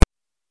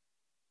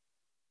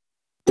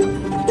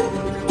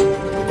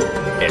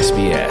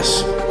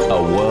SBS,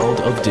 a world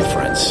of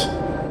difference.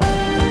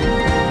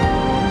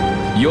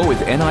 You're with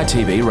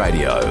NITV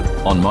Radio,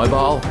 on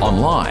mobile,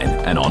 online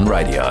and on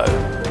radio.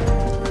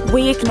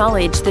 We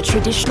acknowledge the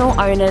traditional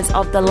owners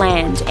of the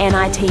land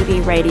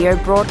NITV Radio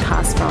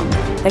broadcasts from,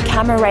 the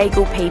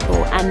Camaragal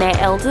people and their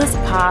elders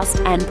past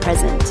and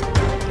present.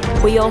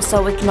 We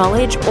also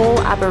acknowledge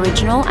all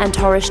Aboriginal and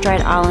Torres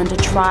Strait Islander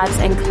tribes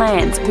and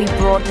clans we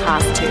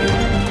broadcast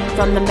to,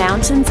 from the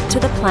mountains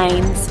to the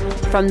plains,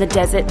 from the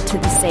desert to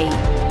the sea,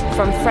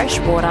 from fresh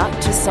water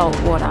to salt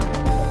water.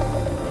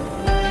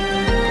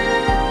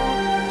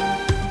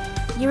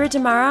 Yura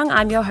Damarang,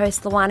 I'm your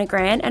host Luana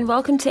Grant, and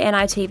welcome to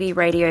NITV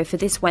Radio for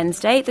this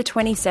Wednesday, the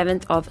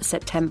 27th of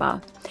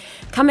September.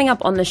 Coming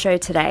up on the show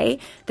today,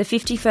 the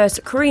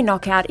 51st Koori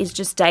Knockout is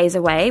just days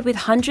away, with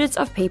hundreds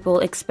of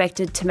people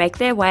expected to make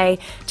their way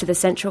to the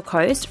Central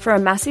Coast for a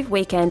massive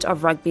weekend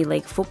of rugby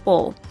league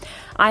football.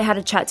 I had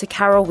a chat to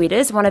Carol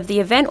Witters, one of the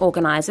event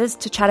organisers,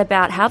 to chat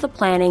about how the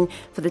planning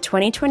for the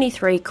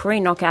 2023 Koori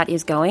Knockout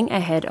is going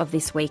ahead of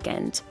this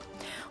weekend.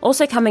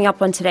 Also coming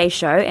up on today's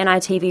show,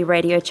 NITV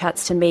Radio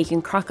chats to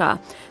Megan Crocker,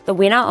 the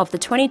winner of the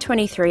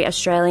 2023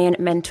 Australian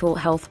Mental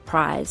Health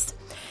Prize.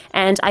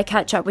 And I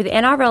catch up with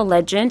NRL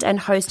legend and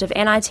host of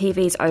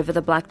NITV's Over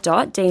the Black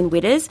Dot, Dean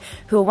Witters,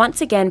 who will once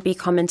again be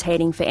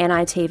commentating for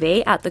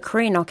NITV at the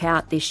Koori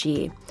Knockout this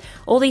year.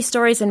 All these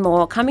stories and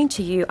more coming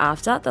to you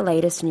after the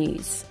latest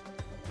news.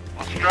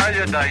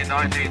 Australia Day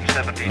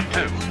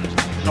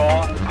 1972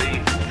 saw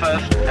the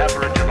first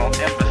Aboriginal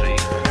embassy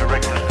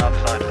erected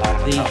outside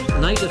Parliament House. The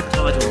native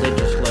title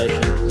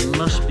legislation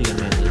must be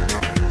amended.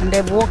 And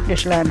they've walked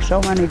this land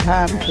so many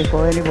times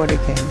before anybody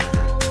came.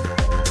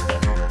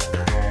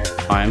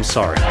 I am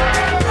sorry.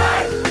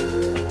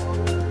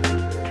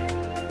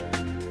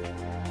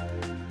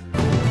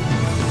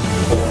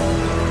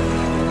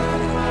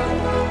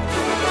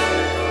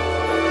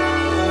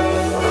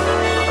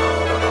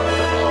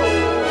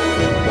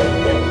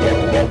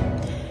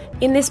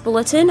 In this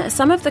bulletin,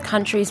 some of the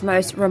country's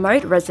most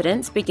remote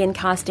residents begin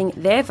casting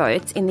their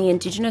votes in the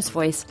Indigenous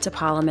Voice to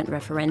Parliament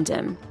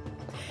referendum.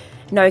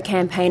 No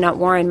campaigner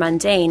Warren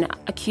Mundine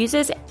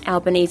accuses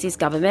Albanese's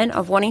government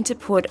of wanting to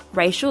put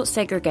racial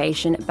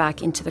segregation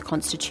back into the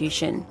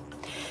Constitution.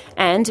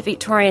 And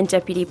Victorian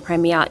Deputy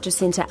Premier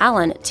Jacinta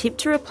Allen tipped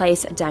to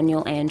replace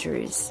Daniel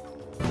Andrews.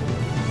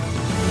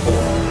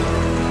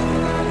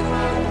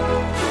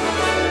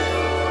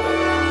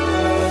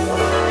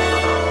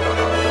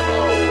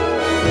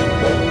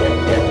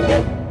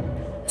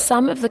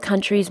 Some of the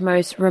country's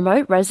most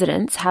remote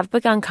residents have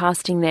begun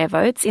casting their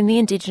votes in the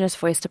Indigenous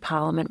Voice to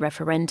Parliament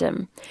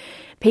referendum.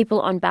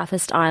 People on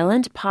Bathurst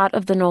Island, part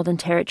of the Northern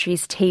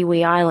Territory's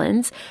Tiwi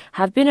Islands,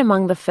 have been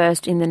among the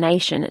first in the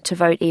nation to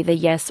vote either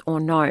yes or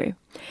no.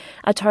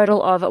 A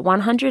total of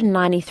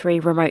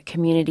 193 remote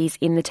communities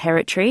in the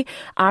Territory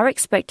are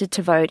expected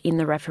to vote in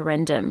the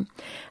referendum.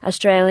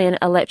 Australian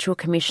Electoral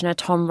Commissioner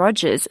Tom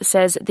Rogers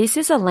says this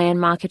is a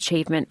landmark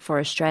achievement for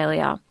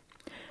Australia.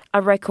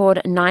 A record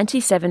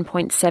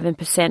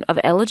 97.7% of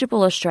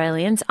eligible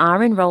Australians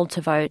are enrolled to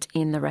vote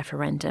in the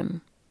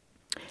referendum.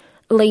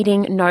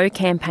 Leading No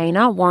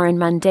campaigner Warren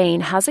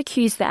Mundine has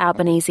accused the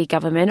Albanese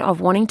government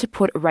of wanting to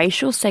put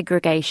racial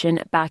segregation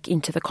back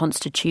into the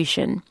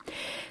Constitution.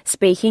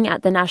 Speaking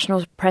at the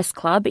National Press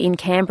Club in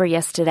Canberra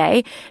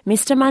yesterday,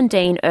 Mr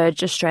Mundine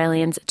urged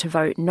Australians to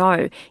vote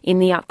no in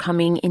the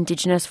upcoming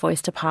Indigenous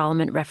Voice to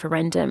Parliament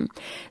referendum,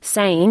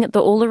 saying the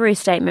Uluru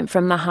Statement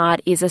from the Heart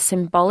is a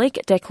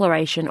symbolic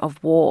declaration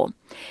of war.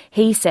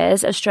 He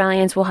says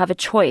Australians will have a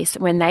choice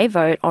when they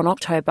vote on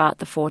October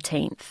the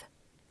 14th.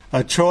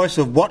 A choice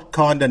of what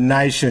kind of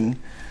nation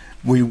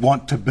we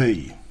want to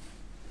be.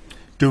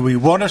 Do we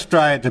want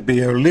Australia to be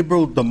a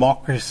liberal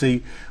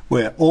democracy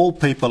where all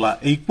people are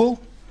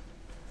equal,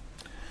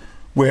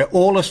 where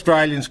all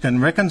Australians can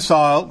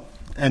reconcile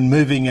and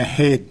moving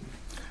ahead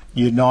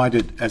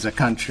united as a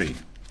country?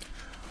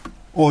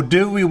 Or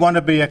do we want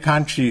to be a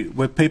country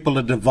where people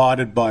are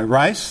divided by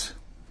race,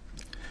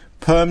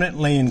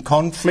 permanently in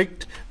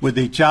conflict with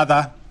each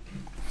other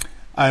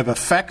over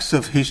facts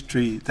of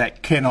history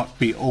that cannot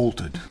be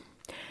altered?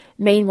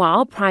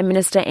 Meanwhile, Prime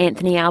Minister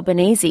Anthony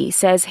Albanese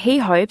says he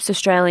hopes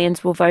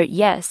Australians will vote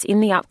yes in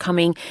the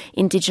upcoming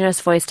Indigenous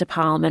Voice to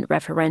Parliament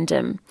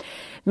referendum.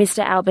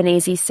 Mr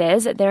Albanese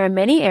says there are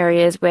many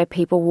areas where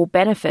people will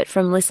benefit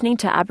from listening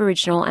to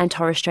Aboriginal and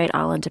Torres Strait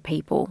Islander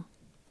people.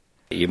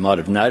 You might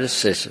have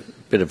noticed there's a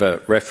bit of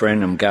a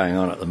referendum going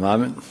on at the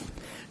moment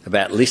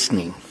about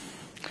listening.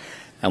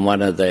 And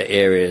one of the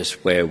areas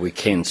where we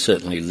can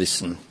certainly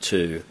listen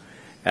to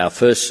our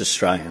first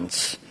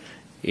Australians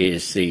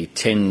is the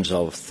tens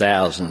of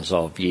thousands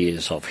of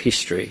years of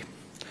history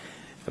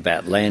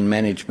about land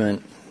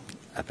management,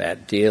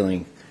 about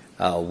dealing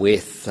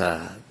with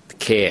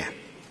care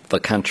for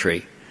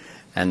country,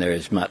 and there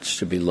is much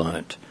to be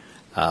learnt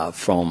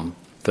from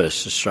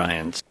first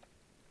Australians.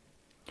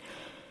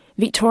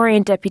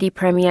 Victorian Deputy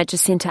Premier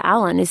Jacinta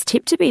Allen is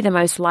tipped to be the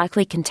most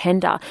likely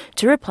contender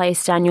to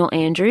replace Daniel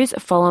Andrews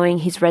following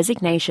his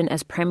resignation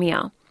as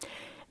Premier.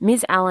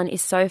 Ms Allen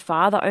is so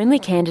far the only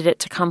candidate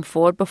to come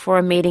forward before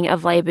a meeting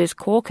of Labor's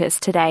caucus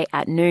today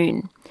at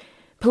noon.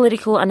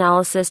 Political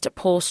analyst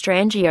Paul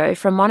Strangio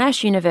from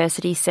Monash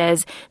University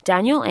says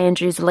Daniel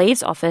Andrews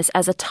leaves office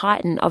as a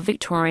titan of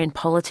Victorian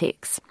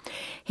politics.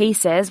 He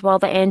says while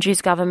the Andrews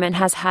government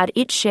has had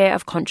its share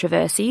of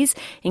controversies,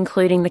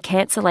 including the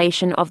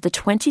cancellation of the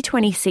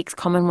 2026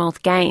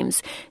 Commonwealth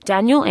Games,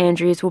 Daniel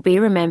Andrews will be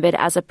remembered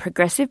as a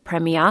progressive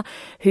premier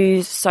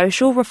whose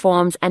social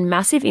reforms and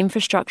massive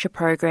infrastructure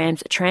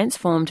programs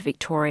transformed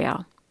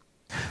Victoria.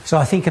 So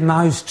I think in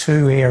those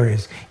two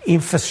areas,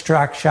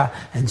 infrastructure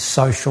and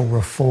social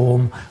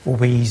reform will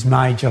be his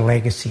major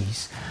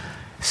legacies.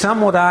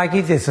 Some would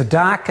argue there's a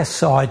darker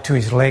side to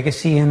his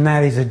legacy, and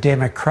that is a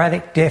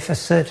democratic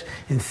deficit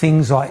and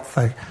things like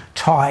the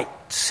tight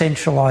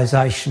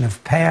centralisation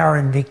of power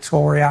in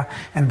Victoria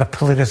and the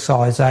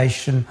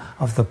politicisation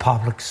of the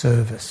public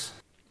service.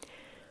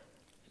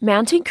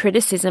 Mounting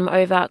criticism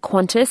over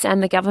Qantas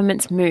and the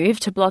government's move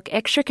to block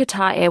extra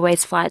Qatar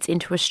Airways flights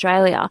into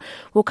Australia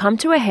will come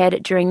to a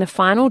head during the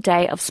final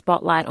day of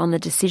spotlight on the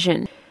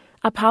decision.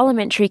 A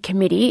parliamentary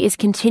committee is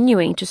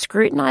continuing to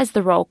scrutinise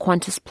the role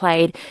Qantas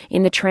played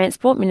in the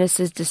Transport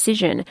Minister's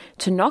decision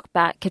to knock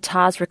back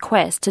Qatar's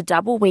request to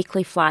double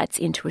weekly flights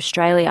into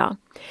Australia.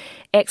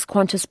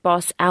 Ex-Qantas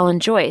boss Alan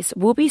Joyce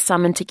will be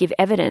summoned to give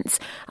evidence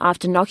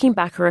after knocking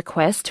back a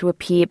request to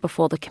appear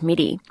before the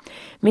committee.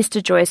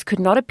 Mr Joyce could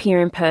not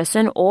appear in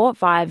person or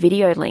via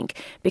video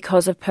link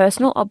because of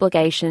personal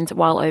obligations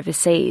while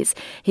overseas,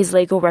 his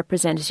legal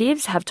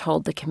representatives have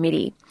told the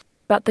committee.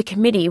 But the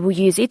committee will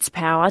use its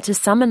power to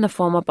summon the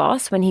former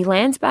boss when he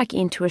lands back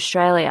into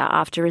Australia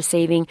after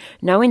receiving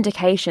no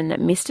indication that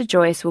Mr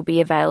Joyce will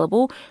be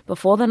available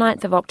before the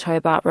 9th of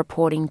October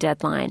reporting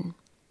deadline.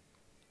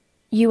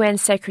 UN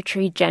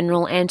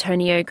Secretary-General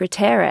Antonio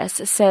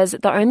Guterres says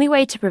the only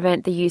way to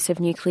prevent the use of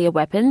nuclear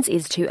weapons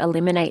is to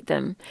eliminate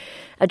them.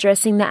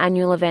 Addressing the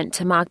annual event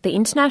to mark the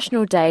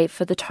International Day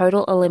for the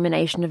Total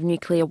Elimination of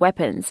Nuclear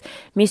Weapons,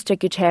 Mr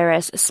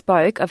Guterres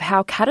spoke of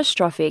how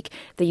catastrophic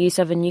the use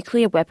of a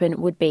nuclear weapon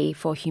would be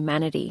for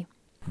humanity.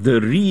 The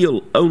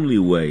real only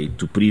way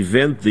to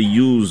prevent the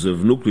use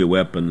of nuclear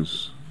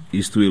weapons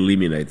is to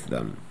eliminate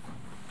them.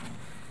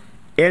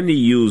 Any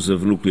use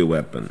of nuclear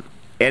weapon,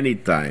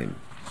 anytime,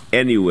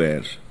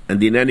 anywhere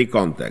and in any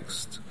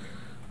context,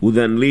 would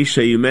unleash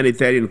a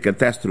humanitarian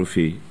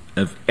catastrophe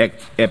of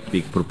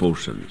epic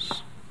proportions.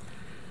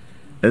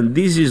 And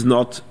this is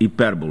not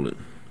hyperbole.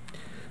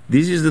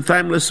 This is the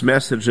timeless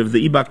message of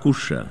the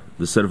Ibakusha,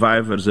 the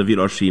survivors of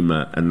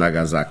Hiroshima and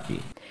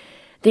Nagasaki.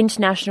 The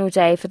International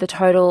Day for the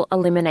Total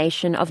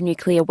Elimination of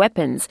Nuclear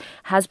Weapons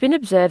has been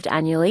observed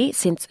annually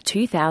since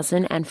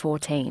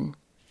 2014.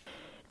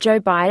 Joe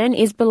Biden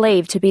is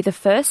believed to be the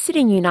first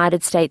sitting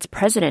United States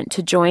president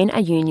to join a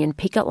union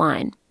picket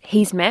line.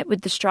 He's met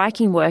with the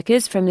striking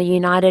workers from the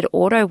United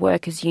Auto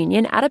Workers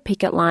Union at a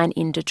picket line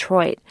in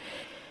Detroit.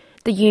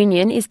 The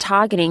union is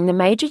targeting the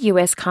major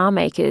US car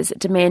makers,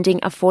 demanding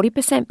a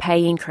 40%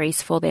 pay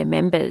increase for their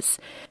members.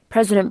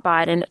 President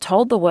Biden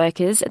told the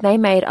workers they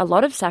made a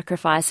lot of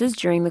sacrifices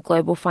during the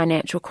global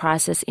financial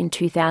crisis in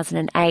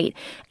 2008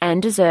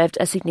 and deserved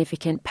a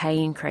significant pay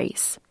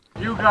increase.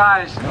 You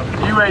guys, the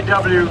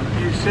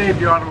UAW, you saved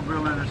the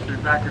automobile industry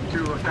back in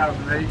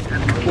 2008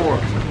 and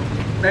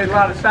before. Made a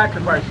lot of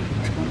sacrifices,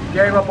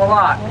 gave up a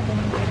lot,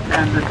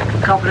 and the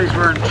companies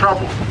were in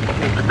trouble.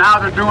 But now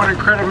they're doing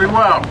incredibly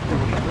well.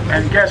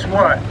 And guess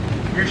what?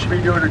 You should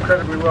be doing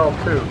incredibly well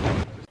too.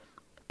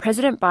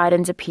 President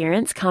Biden's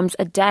appearance comes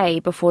a day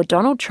before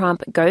Donald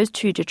Trump goes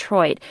to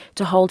Detroit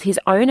to hold his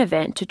own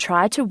event to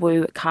try to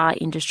woo car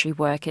industry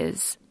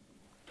workers.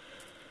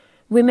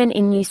 Women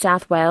in New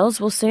South Wales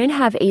will soon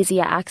have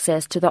easier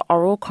access to the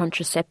oral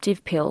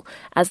contraceptive pill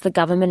as the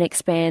government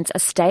expands a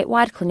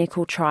statewide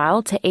clinical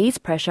trial to ease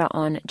pressure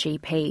on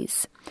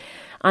GPs.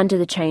 Under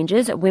the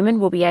changes,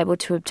 women will be able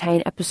to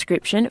obtain a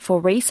prescription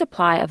for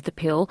resupply of the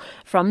pill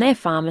from their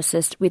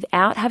pharmacist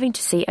without having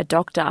to see a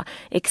doctor,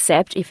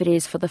 except if it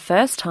is for the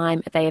first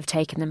time they have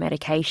taken the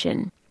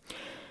medication.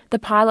 The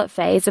pilot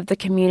phase of the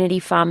community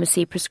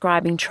pharmacy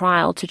prescribing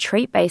trial to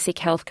treat basic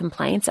health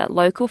complaints at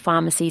local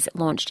pharmacies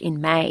launched in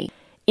May.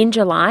 In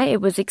July,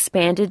 it was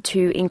expanded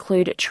to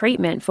include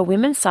treatment for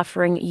women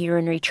suffering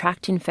urinary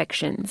tract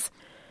infections.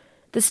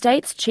 The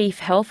state's Chief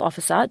Health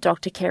Officer,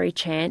 Dr. Kerry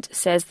Chant,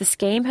 says the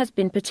scheme has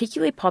been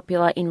particularly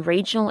popular in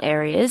regional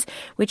areas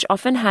which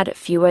often had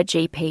fewer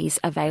GPs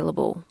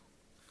available.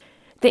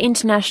 The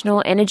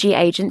International Energy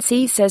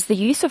Agency says the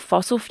use of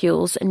fossil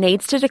fuels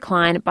needs to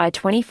decline by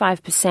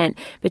 25%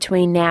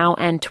 between now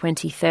and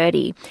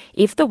 2030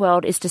 if the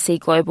world is to see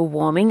global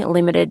warming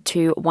limited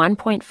to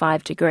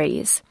 1.5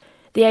 degrees.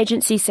 The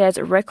agency says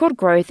record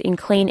growth in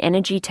clean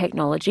energy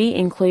technology,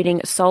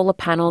 including solar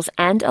panels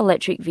and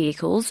electric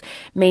vehicles,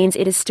 means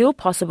it is still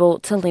possible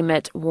to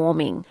limit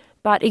warming.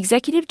 But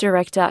Executive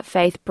Director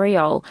Faith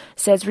Briol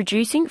says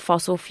reducing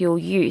fossil fuel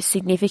use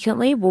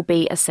significantly will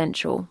be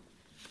essential.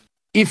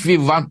 If we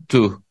want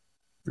to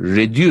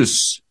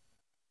reduce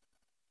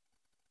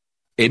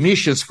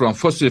emissions from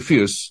fossil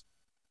fuels,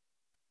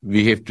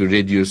 we have to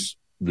reduce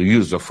the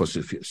use of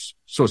fossil fuels.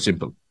 So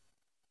simple.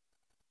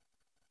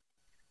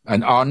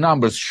 And our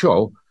numbers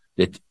show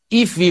that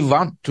if we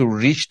want to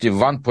reach the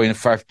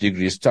 1.5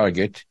 degrees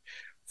target,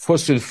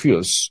 fossil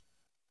fuels,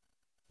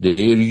 their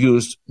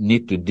use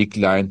need to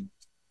decline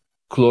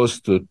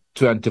close to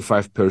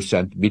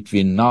 25%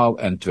 between now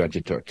and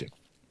 2030.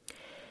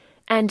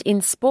 And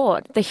in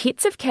sport, the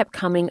hits have kept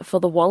coming for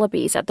the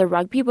Wallabies at the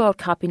Rugby World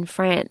Cup in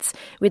France,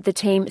 with the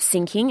team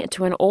sinking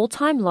to an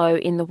all-time low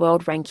in the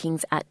world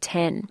rankings at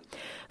 10.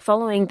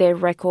 Following their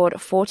record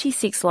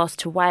 46 loss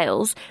to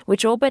Wales,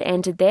 which all but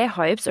ended their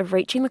hopes of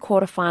reaching the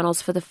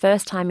quarterfinals for the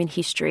first time in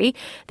history,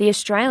 the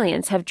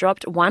Australians have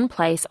dropped one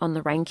place on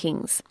the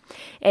rankings.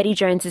 Eddie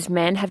Jones's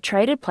men have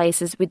traded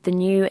places with the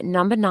new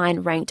number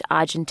 9 ranked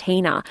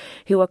Argentina,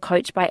 who are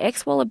coached by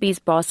ex-Wallabies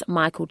boss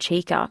Michael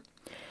Cheika.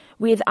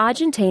 With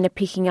Argentina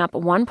picking up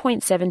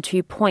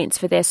 1.72 points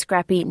for their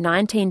scrappy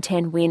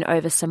 1910 win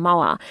over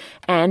Samoa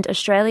and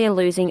Australia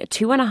losing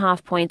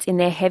 2.5 points in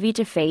their heavy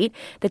defeat,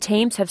 the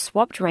teams have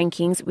swapped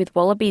rankings with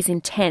Wallabies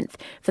in 10th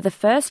for the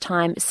first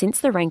time since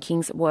the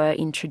rankings were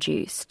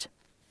introduced.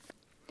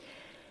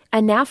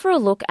 And now for a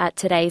look at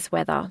today's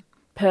weather.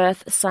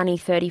 Perth, sunny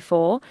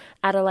 34,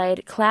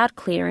 Adelaide, cloud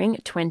clearing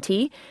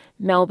 20,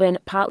 Melbourne,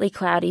 partly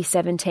cloudy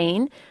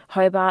 17,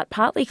 Hobart,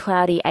 partly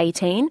cloudy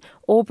 18,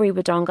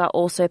 Albury-Wodonga,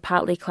 also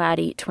partly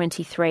cloudy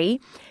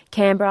 23,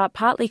 Canberra,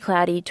 partly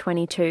cloudy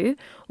 22,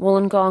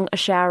 Wollongong, a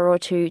shower or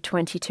two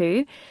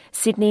 22,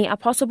 Sydney, a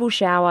possible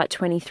shower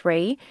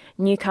 23,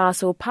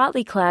 Newcastle,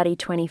 partly cloudy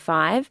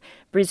 25,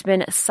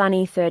 Brisbane,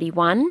 sunny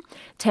 31,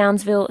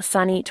 Townsville,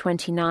 sunny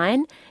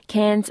 29,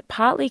 Cairns,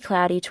 partly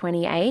cloudy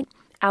 28,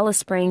 Alice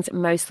Springs,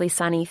 mostly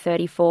sunny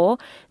 34,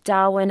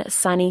 Darwin,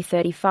 sunny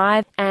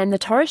 35, and the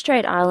Torres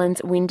Strait Islands,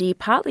 windy,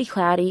 partly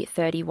cloudy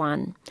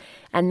 31.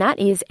 And that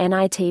is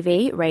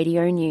NITV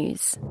Radio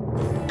News.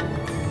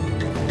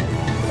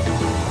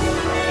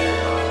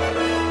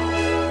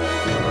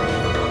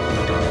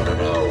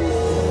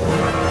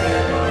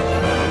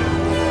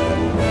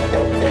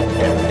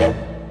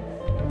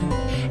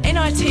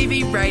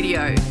 NITV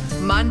Radio,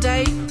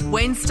 Monday,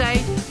 Wednesday,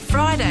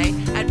 Friday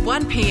at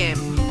 1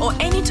 p.m. or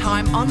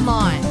anytime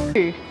online.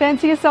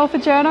 Fancy yourself a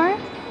journo?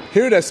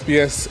 Here at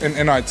SBS and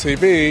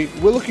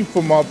NITV, we're looking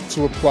for mob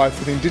to apply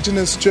for the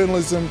Indigenous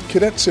Journalism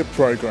Cadetship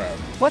Program.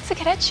 What's a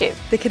cadetship?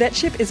 The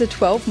cadetship is a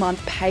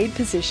 12-month paid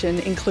position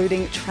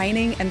including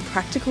training and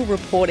practical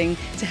reporting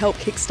to help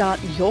kickstart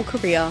your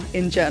career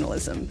in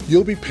journalism.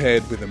 You'll be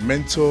paired with a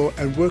mentor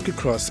and work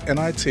across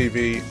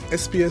NITV,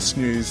 SBS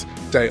News,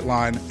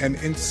 Dateline and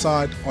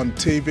Inside on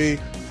TV,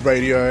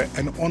 radio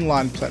and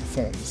online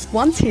platforms.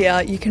 Once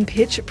here, you can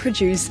pitch,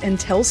 produce and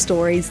tell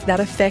stories that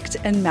affect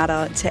and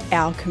matter to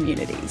our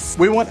communities.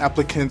 We want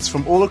applicants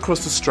from all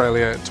across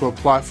Australia to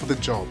apply for the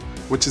job,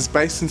 which is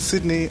based in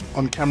Sydney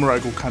on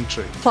Cammeraygal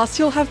country. Plus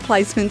you'll have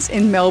placements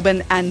in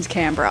Melbourne and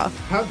Canberra.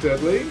 How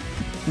deadly?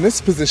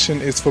 This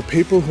position is for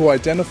people who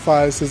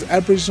identify as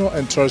Aboriginal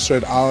and Torres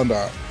Strait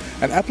Islander,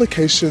 and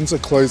applications are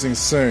closing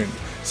soon,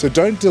 so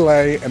don't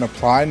delay and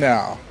apply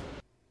now.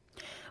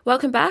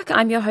 Welcome back.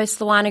 I'm your host,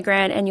 Luana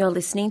Grant, and you're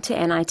listening to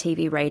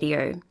NITV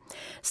Radio.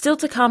 Still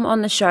to come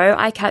on the show,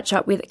 I catch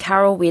up with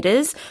Carol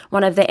Witters,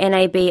 one of the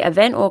NAB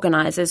event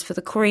organisers for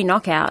the Koori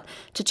Knockout,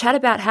 to chat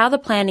about how the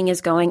planning is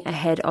going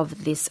ahead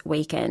of this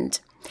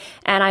weekend.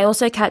 And I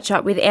also catch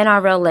up with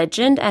NRL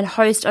legend and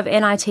host of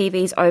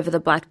NITV's Over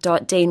the Black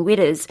Dot, Dean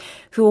Witters,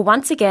 who will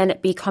once again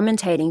be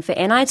commentating for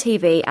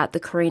NITV at the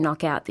Koori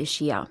Knockout this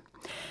year.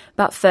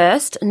 But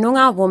first,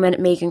 Noongar woman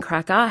Megan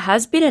Cracker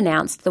has been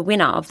announced the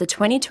winner of the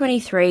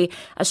 2023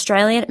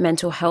 Australian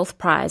Mental Health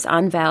Prize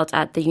unveiled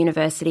at the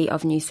University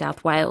of New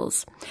South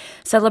Wales,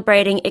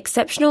 celebrating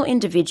exceptional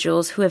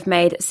individuals who have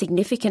made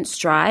significant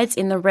strides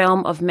in the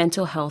realm of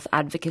mental health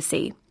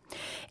advocacy.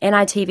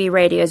 NITV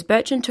Radio's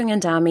Bertrand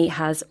Tungandami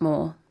has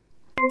more.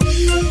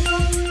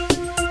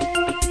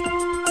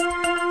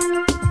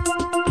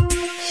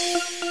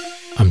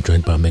 I'm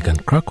joined by Megan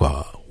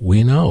Cracker,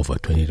 winner of a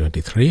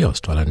 2023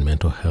 Australian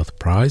Mental Health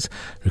Prize,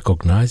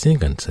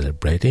 recognising and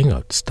celebrating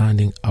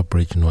outstanding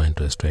Aboriginal and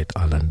Torres Strait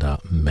Islander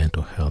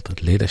mental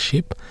health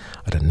leadership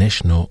at a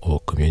national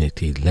or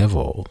community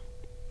level.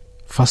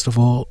 First of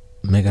all,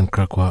 Megan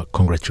Cracker,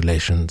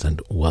 congratulations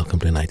and welcome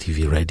to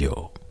NITV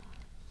Radio.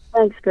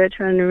 Thanks,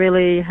 Bertrand.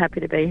 Really happy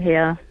to be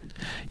here.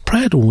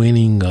 Prior to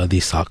winning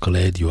this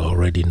accolade, you are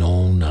already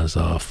known as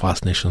a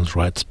First Nations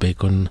rights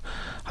beacon,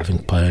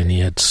 having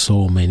pioneered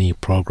so many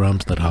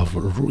programs that have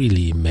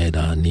really made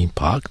an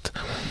impact.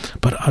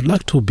 But I'd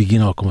like to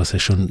begin our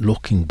conversation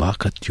looking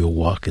back at your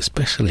work,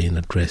 especially in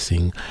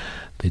addressing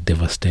the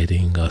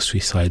devastating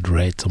suicide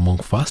rates among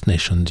First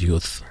Nations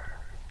youth.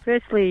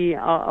 Firstly,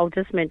 I'll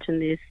just mention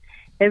this.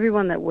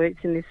 Everyone that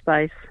works in this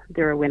space,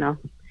 they're a winner.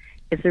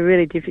 It's a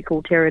really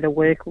difficult area to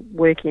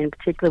work in,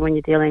 particularly when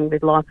you're dealing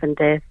with life and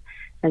death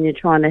and you're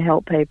trying to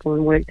help people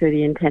and work through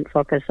the intense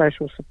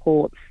social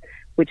supports,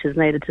 which is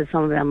needed to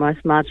some of our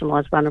most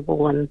marginalised,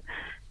 vulnerable and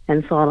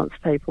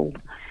silenced people.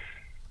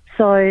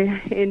 So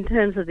in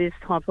terms of this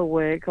type of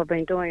work, I've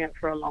been doing it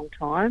for a long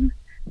time.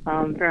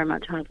 very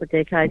much half a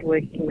decade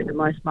working with the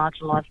most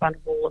marginalised,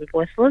 vulnerable and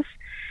voiceless,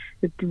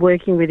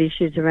 working with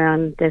issues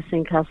around deaths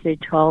in custody,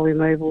 child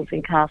removals,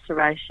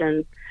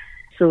 incarceration,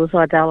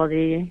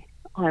 suicidality,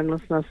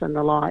 homelessness and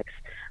the likes.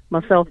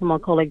 Myself and my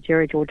colleague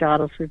Jerry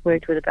Georgiadis, we've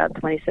worked with about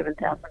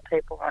 27,000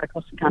 people right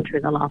across the country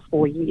in the last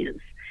 4 years.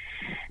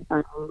 A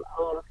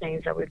lot of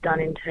things that we've done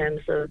in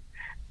terms of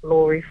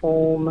law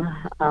reform,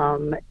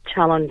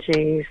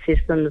 challenging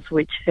systems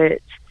which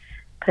hurt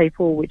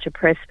people, which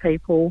oppress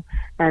people,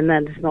 and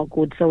that is not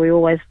good. So we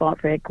always fight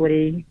for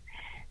equity.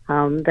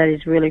 That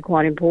is really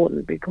quite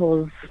important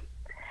because,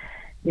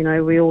 you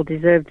know, we all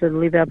deserve to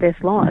live our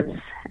best lives.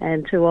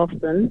 And too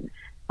often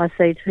I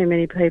see too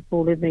many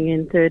people living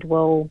in third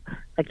world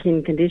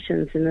akin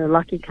conditions in the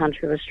lucky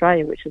country of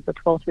Australia, which is the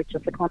 12th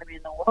richest economy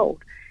in the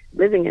world,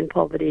 living in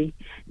poverty,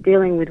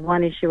 dealing with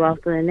one issue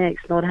after the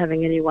next, not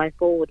having any way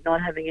forward, not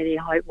having any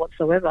hope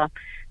whatsoever.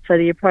 So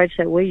the approach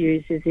that we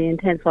use is the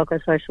intense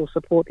psychosocial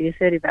support, the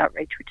assertive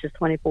outreach, which is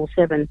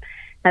 24/7.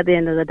 At the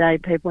end of the day,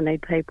 people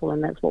need people,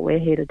 and that's what we're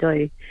here to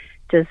do.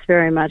 Just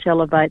very much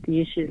elevate the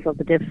issues of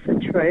the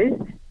deficit truth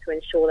to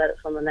ensure that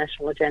it's on the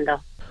national agenda.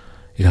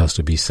 It has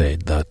to be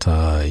said that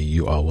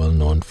you are well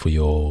known for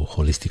your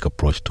holistic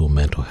approach to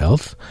mental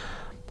health,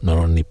 not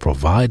only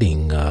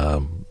providing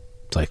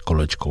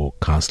psychological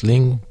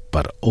counseling,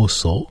 but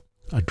also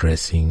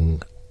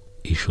addressing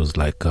issues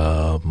like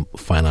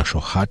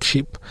financial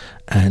hardship.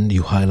 And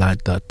you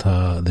highlight that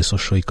the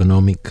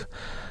socioeconomic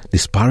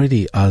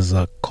disparity as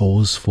a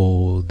cause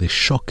for the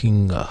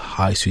shocking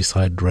high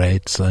suicide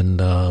rates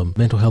and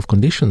mental health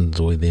conditions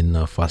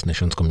within First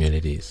Nations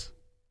communities.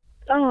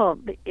 Oh,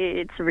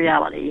 it's a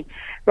reality.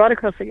 Right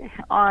across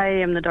I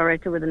am the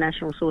director with the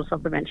National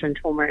Suicide Prevention and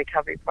Trauma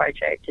Recovery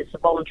Project. It's a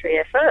voluntary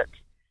effort.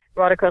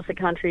 Right across the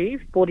country,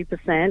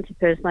 40% of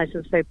First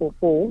Nations people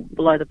fall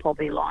below the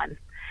poverty line.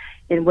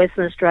 In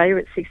Western Australia,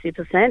 it's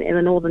 60%. In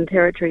the Northern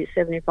Territory, it's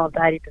 75 to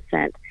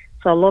 80%.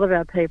 So a lot of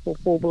our people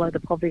fall below the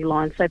poverty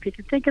line. So if you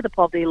can think of the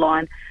poverty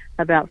line,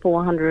 about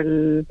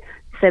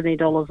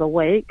 $470 a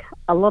week,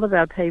 a lot of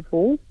our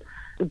people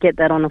get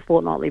that on a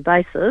fortnightly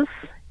basis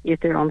if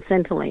they're on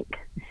Centrelink.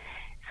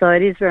 So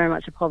it is very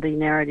much a poverty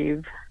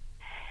narrative.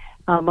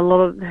 A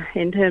lot of,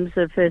 in terms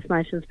of First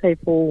Nations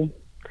people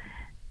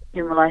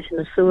in relation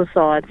to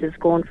suicides, it's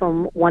gone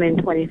from 1 in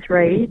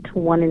 23 to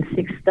 1 in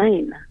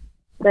 16.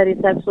 That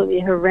is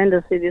absolutely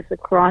horrendous. It is a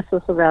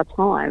crisis of our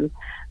time.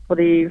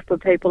 For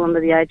people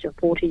under the age of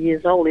 40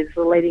 years old, it's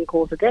the leading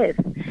cause of death.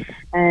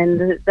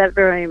 And that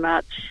very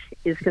much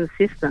is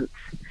consistent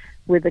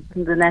with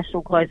the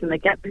National Closing the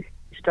Gap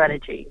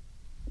strategy.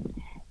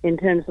 In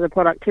terms of the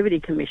Productivity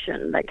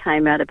Commission that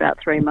came out about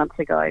 3 months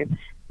ago,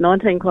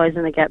 19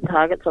 Closing the Gap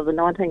targets. Of the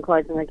 19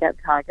 Closing the Gap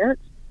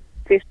targets,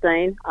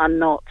 15 are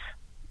not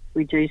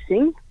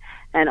reducing,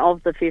 and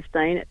of the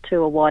 15,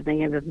 2 are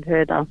widening even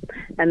further,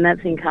 and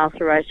that's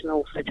incarceration and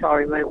also child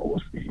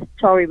removals.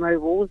 Child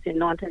removals in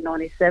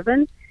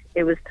 1997,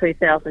 it was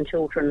 2,000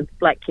 children,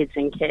 black kids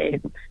in care.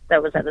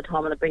 That was at the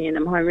time of the Bringing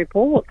Them Home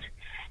report.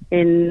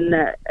 In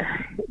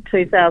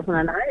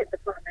 2008, the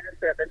Prime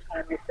Minister at the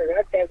time, Mr.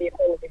 Rudd, gave the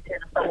equality to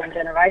the following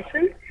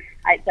generation,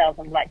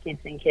 8,000 black kids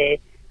in care.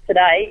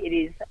 Today, it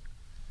is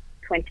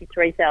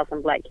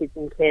 23,000 black kids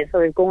in care.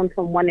 So we've gone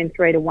from 1 in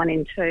 3 to 1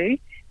 in 2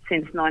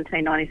 since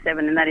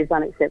 1997, and that is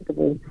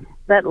unacceptable.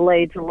 That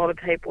leads a lot of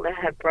people to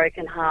have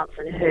broken hearts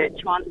and hurt,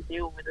 trying to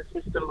deal with the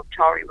system of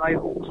child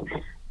removals,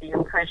 the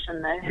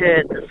oppression, the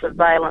hurt, the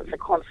surveillance, the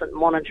constant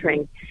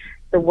monitoring,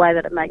 the way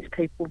that it makes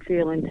people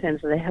feel in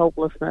terms of their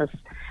helplessness,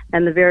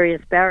 and the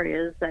various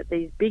barriers that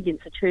these big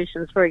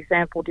institutions, for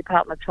example,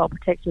 Department of Child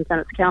Protection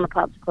and its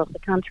counterparts across the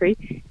country,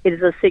 it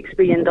is a $6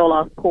 billion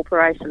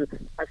corporation,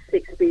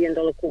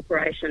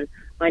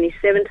 Only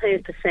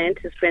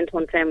 17% is spent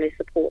on family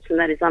supports, and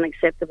that is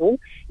unacceptable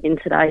in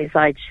today's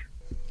age.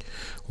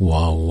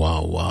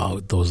 Wow.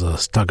 Those are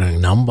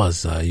staggering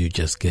numbers you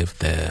just gave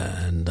there,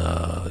 and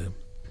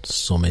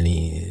so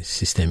many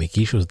systemic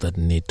issues that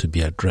need to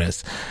be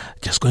addressed.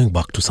 Just going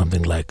back to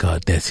something like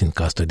deaths in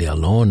custody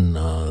alone,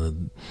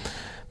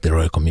 the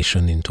Royal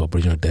Commission into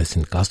Aboriginal Deaths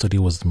in Custody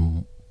was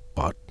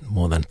about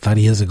more than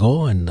 30 years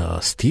ago, and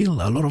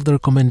still a lot of the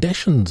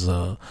recommendations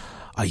are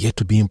yet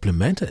to be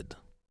implemented.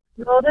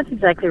 Well, that's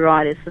exactly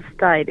right. It's a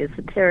state, it's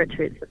a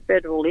territory, it's a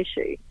federal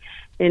issue.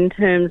 In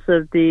terms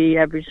of the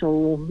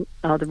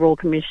the Royal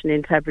Commission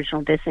into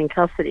Aboriginal Deaths in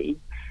Custody,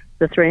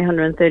 the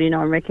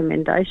 339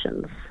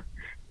 recommendations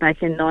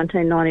back in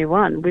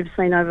 1991, we've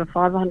seen over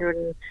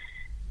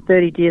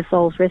 530 dear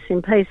souls, rest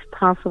in peace,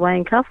 pass away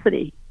in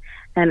custody.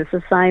 And it's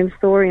the same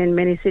story in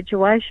many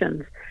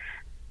situations.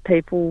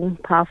 People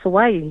pass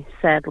away,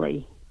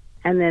 sadly,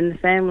 and then the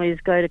families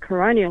go to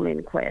coronial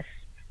inquests.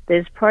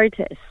 There's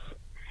protests,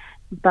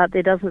 but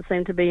there doesn't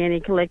seem to be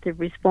any collective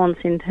response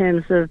in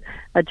terms of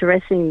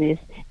addressing this,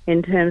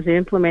 in terms of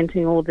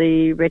implementing all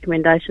the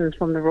recommendations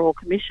from the Royal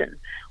Commission.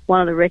 One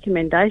of the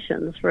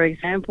recommendations, for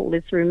example,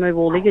 is to remove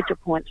all ligature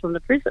points from the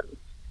prisons.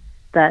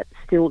 That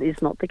still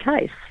is not the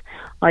case.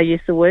 I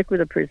used to work with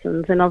the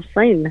prisons, and I've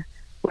seen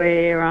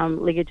where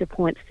ligature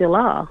points still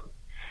are.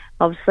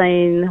 I've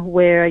seen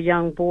where a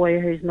young boy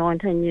who's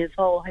 19 years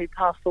old who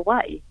passed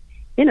away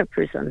in a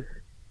prison,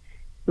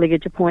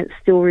 ligature points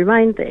still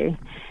remained there.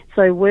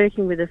 So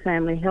working with the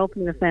family,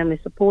 helping the family,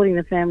 supporting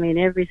the family in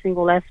every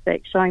single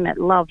aspect, showing that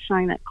love,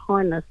 showing that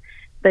kindness,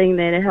 being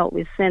there to help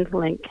with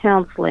Centrelink,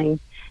 counselling,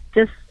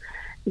 just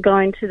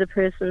going to the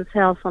person's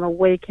house on a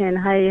weekend,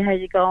 hey, how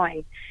you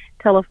going?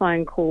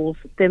 Telephone calls,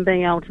 then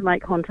being able to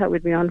make contact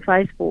with me on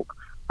Facebook.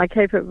 I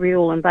keep it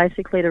real and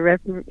basically to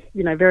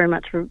very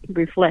much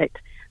reflect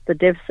the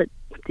deficit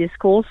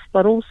discourse,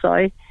 but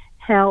also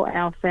how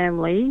our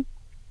family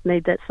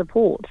need that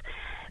support.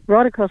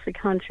 Right across the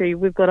country,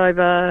 we've got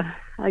over,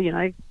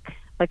 a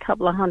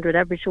couple of hundred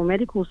Aboriginal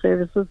medical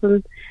services,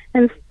 and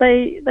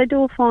they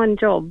do a fine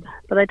job,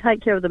 but they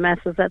take care of the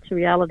masses, that's a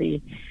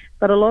reality.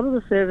 But a lot of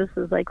the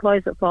services, they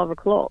close at 5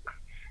 o'clock.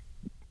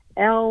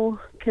 Our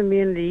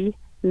community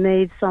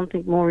needs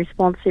something more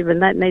responsive,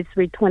 and that needs to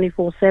be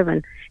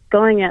 24/7,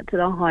 going out to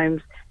the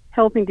homes,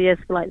 helping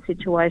de-escalate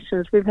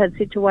situations. We've had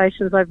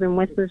situations over in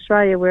Western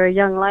Australia where a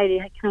young lady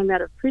came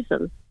out of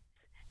prison.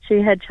 She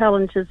had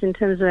challenges in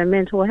terms of her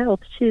mental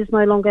health. She is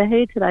no longer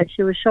here today.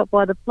 She was shot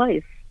by the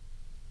police.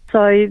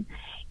 So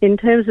in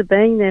terms of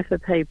being there for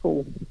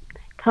people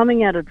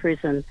coming out of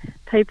prison,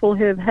 people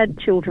who have had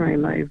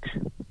children removed,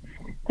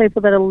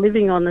 people that are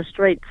living on the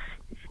streets,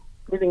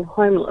 living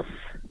homeless,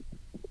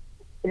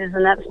 it is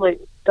an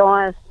absolute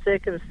dire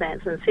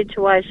circumstance and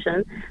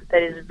situation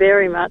that is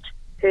very much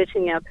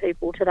hurting our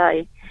people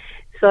today.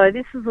 So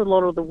this is a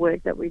lot of the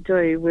work that we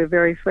do. We're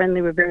very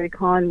friendly, we're very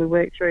kind, we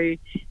work through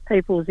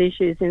people's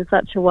issues in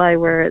such a way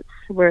where it's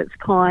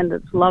kind,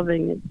 it's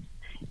loving,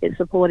 it's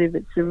supportive.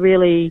 It's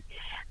really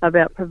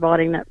about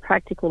providing that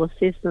practical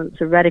assistance,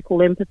 a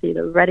radical empathy,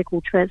 the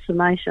radical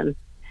transformation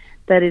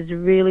that is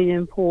really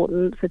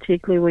important,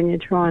 particularly when you're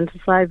trying to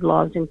save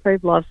lives,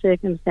 improve life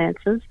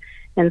circumstances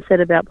and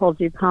set about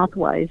positive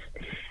pathways.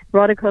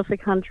 Right across the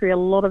country, a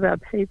lot of our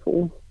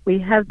people, we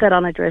have that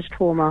unaddressed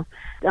trauma.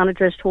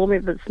 Unaddressed trauma,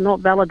 if it's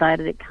not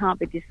validated, it can't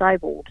be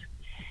disabled.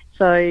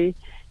 So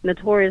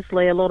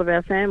notoriously, a lot of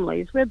our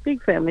families, we're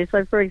big families.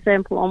 So, for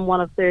example, I'm one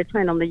of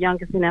 13. I'm the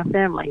youngest in our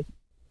family.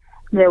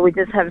 Yeah, we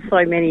just have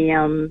so many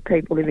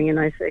people living in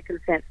those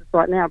circumstances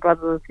right now,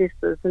 brothers and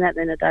sisters, and at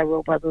the end of the day, we're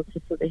all brothers and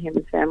sisters of the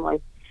human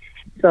family.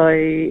 So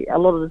a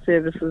lot of the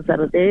services that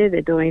are there,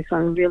 they're doing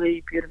some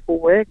really beautiful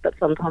work, but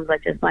sometimes they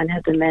just don't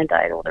have the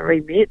mandate or the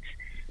remit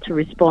to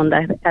respond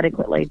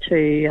adequately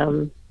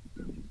to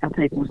our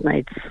people's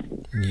needs.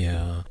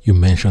 Yeah. You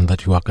mentioned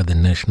that you work at the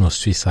National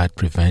Suicide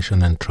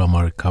Prevention and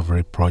Trauma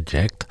Recovery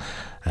Project,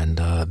 and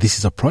this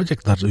is a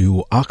project that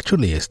you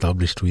actually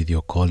established with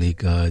your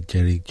colleague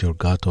Jerry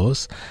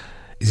Georgatos.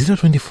 Is it a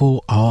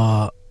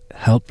 24-hour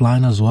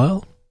helpline as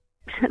well?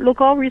 Look,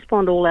 I'll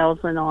respond all hours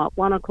of the night,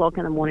 1 o'clock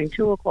in the morning,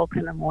 2 o'clock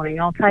in the morning.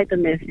 I'll take the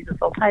messages,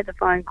 I'll take the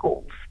phone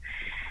calls.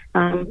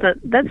 But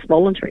that's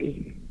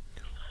voluntary.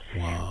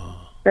 Wow.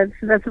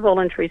 That's a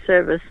voluntary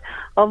service.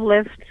 I've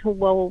left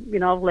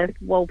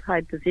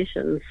well-paid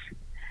positions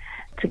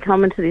to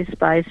come into this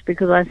space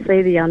because I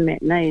see the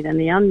unmet need, and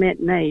the unmet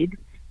need,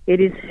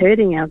 it is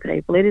hurting our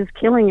people, it is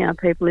killing our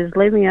people, it is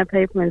leaving our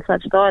people in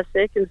such dire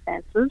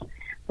circumstances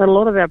that a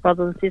lot of our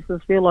brothers and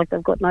sisters feel like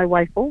they've got no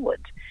way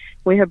forward.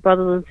 We have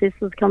brothers and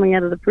sisters coming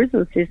out of the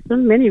prison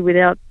system, many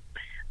without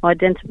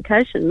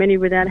identification, many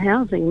without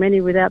housing,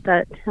 many without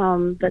that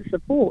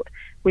support.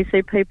 We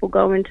see people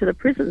go into the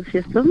prison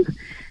system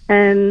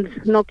and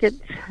not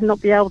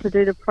be able to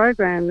do the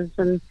programs,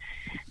 and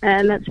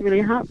that's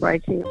really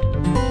heartbreaking.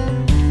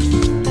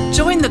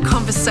 Join the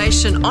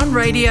conversation on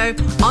radio,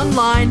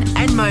 online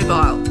and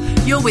mobile.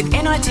 You're with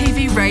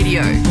NITV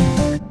Radio.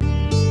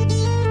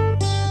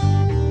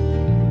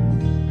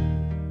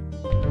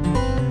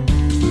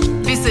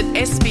 Visit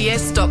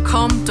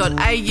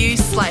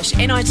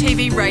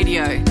sbs.com.au/NITV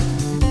Radio.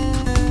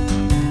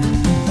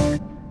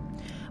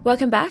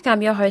 Welcome back.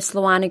 I'm your host,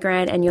 Luana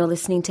Grant, and you're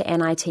listening to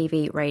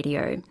NITV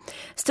Radio.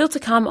 Still to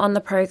come on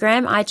the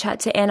program, I chat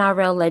to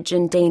NRL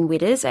legend Dean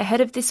Widders ahead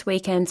of this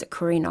weekend's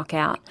Koori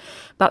Knockout.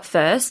 But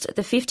first,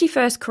 the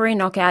 51st Koori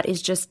Knockout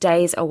is just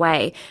days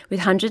away,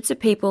 with hundreds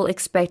of people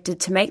expected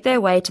to make their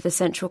way to the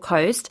Central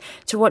Coast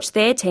to watch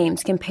their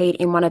teams compete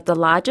in one of the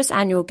largest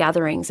annual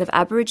gatherings of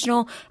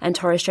Aboriginal and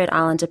Torres Strait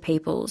Islander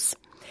peoples.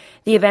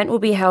 The event will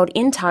be held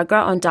in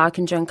Tuggerah on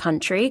Darkinjung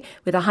country,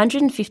 with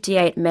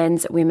 158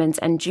 men's, women's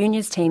and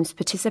juniors teams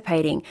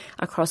participating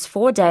across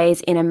 4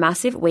 days in a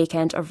massive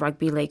weekend of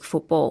rugby league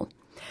football.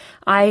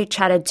 I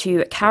chatted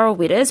to Carol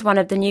Widders, one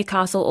of the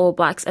Newcastle All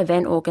Blacks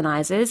event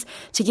organisers,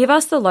 to give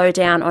us the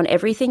lowdown on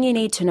everything you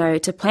need to know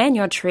to plan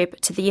your trip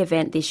to the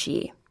event this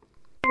year.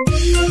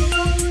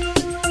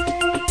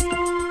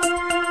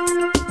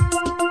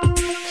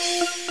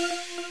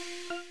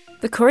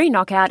 The Koori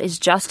Knockout is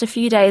just a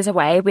few days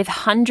away, with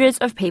hundreds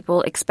of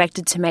people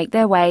expected to make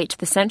their way to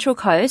the Central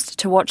Coast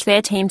to watch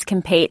their teams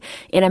compete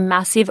in a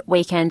massive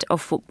weekend of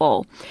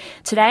football.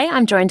 Today,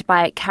 I'm joined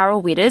by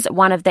Carol Witters,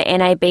 one of the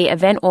NAB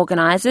event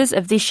organisers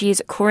of this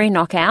year's Koori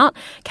Knockout.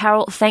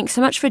 Carol, thanks so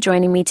much for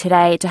joining me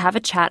today to have a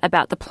chat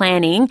about the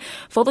planning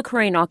for the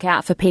Koori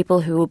Knockout for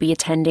people who will be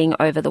attending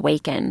over the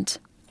weekend.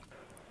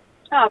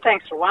 Oh,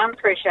 thanks, Rowan.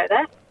 Appreciate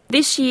that.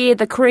 This year,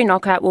 the Koori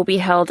Knockout will be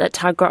held at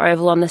Tuggerah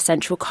Oval on the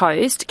Central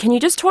Coast. Can you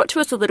just talk to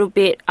us a little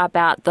bit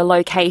about the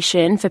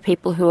location for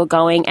people who are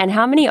going and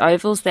how many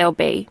ovals there'll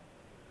be?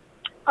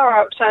 All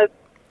right, so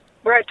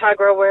we're at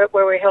Tuggerah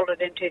where we held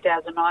it in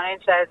 2019,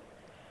 so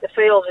the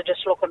fields are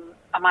just looking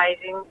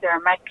amazing. They're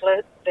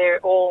immaculate. They're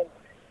all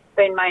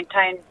been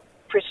maintained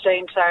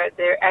pristine, so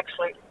they're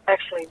actually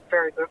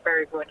very good,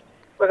 very good.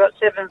 We've got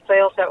 7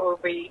 fields that we'll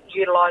be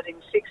utilising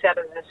 6 out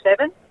of the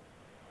 7.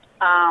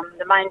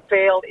 The main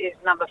field is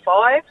number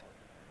 5,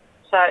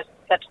 so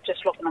that's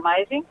just looking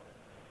amazing.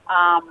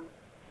 And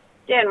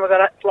we've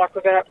got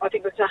I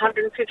think it's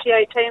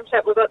 158 teams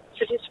that we've got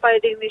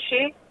participating this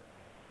year.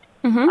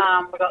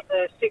 Mm-hmm. We've got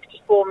the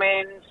 64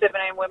 men,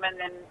 17 women,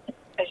 and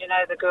as you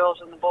know, the girls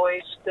and the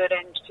boys,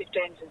 13s,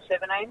 15s, and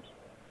 17s.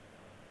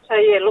 So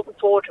yeah, looking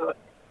forward to it.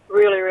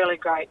 Really, really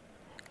great.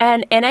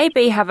 And NAB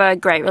have a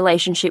great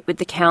relationship with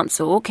the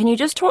council. Can you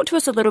just talk to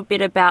us a little bit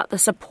about the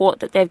support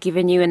that they've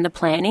given you in the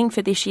planning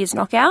for this year's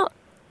knockout?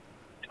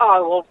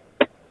 Oh, well,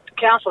 the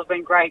council's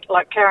been great.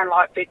 Like Karen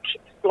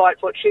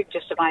Lightfoot, she's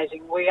just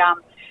amazing. We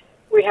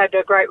had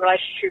a great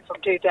relationship from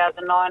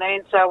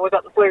 2019, so we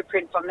got the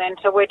blueprint from then.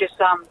 So we're just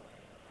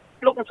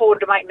looking forward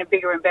to making it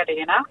bigger and better,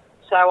 you know.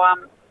 So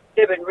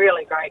they've been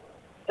really great.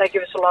 They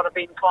give us a lot of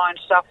in-kind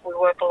stuff. We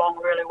work along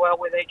really well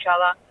with each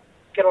other.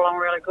 Get along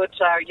really good,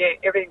 so yeah,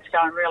 everything's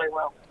going really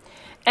well.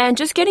 And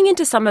just getting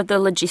into some of the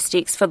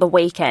logistics for the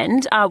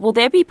weekend, will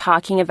there be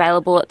parking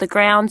available at the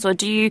grounds, or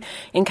do you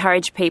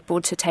encourage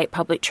people to take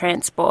public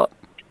transport?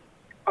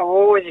 I'm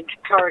always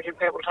encouraging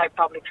people to take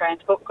public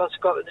transport because we've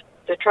got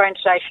the train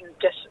station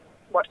just,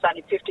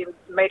 only 50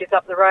 metres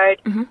up the road.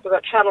 Mm-hmm. We've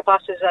got shuttle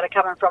buses that are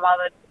coming from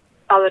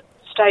other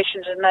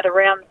stations and that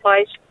around the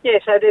place. Yeah,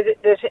 so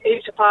there's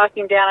heaps of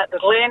parking down at the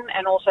Glen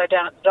and also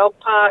down at the dog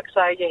park,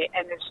 so yeah,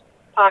 and there's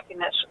parking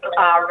that's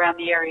around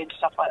the area and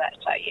stuff like that,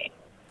 so yeah.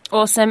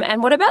 Awesome.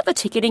 And what about the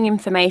ticketing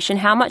information?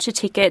 How much are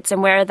tickets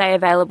and where are they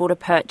available to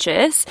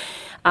purchase?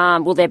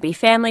 Will there be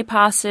family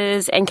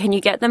passes and can you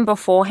get them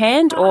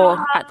beforehand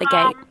or at the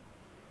gate?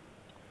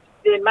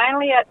 They're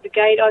mainly at the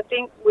gate. I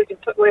think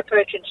we're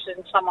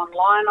purchasing some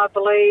online, I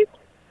believe.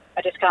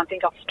 I just can't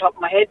think off the top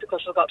of my head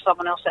because we've got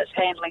someone else that's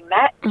handling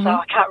that. Mm-hmm. So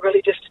I can't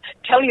really just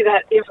tell you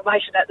that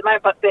information at the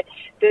moment. But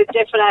there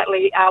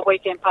definitely are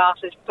weekend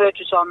passes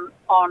purchase on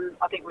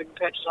I think we can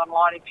purchase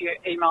online if you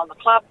email the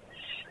club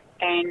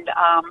and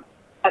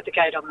at the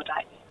gate on the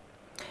day.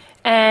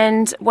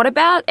 And what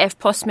about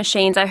FPOS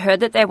machines? I heard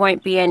that there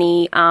won't be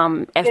any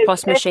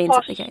FPOS machines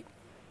at the gate.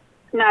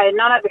 No,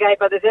 none at the gate,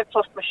 but there's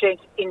FPOS machines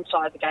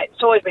inside the gate.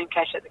 It's always been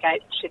cash at the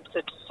gate since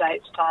the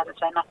state started,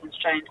 so nothing's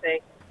changed there.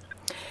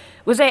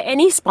 Was there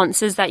any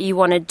sponsors that you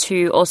wanted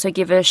to also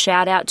give a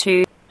shout out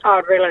to?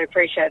 I'd really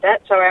appreciate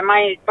that. So our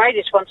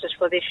major sponsors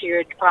for this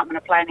year are Department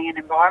of Planning and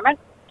Environment,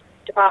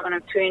 Department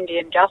of Community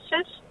and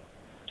Justice,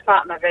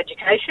 Department of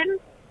Education,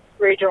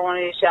 Regional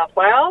New South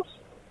Wales,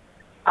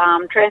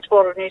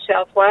 Transport of New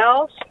South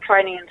Wales,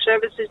 Training and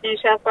Services New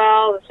South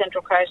Wales, the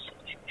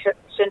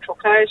Central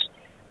Coast.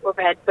 We've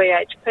had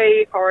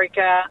BHP,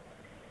 Orica,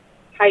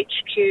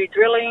 HQ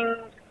Drilling,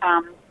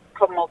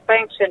 Commonwealth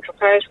Bank, Central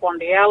Coast,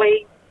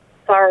 Wandiali,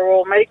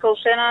 Thurrow Medical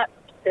Centre,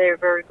 they're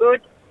very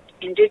good.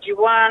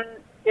 Indigiwan,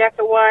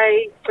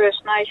 Yakaway,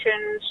 First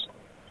Nations,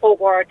 Port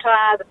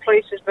Waratah, the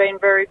police has been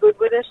very good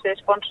with us. They're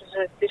sponsors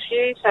of this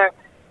year. So,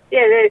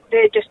 yeah,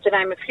 they're just to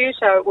name a few.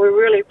 So we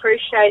really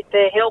appreciate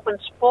their help and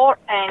support,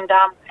 and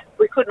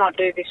we could not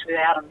do this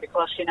without them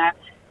because, you know,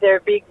 they're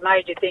a big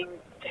major thing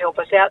to help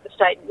us out. The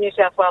New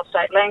South Wales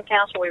State Land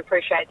Council, we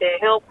appreciate their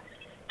help.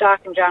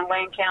 Dark and Jung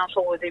Land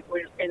Council,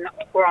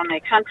 we're on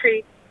their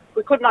country.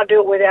 We could not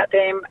do it without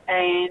them,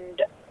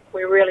 and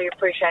we really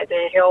appreciate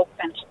their help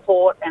and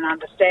support and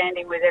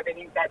understanding with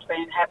everything that's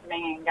been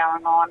happening and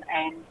going on,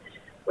 and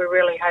we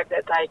really hope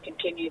that they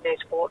continue their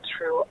support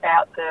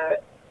throughout the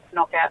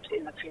knockouts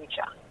in the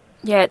future.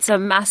 Yeah, it's a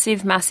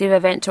massive, massive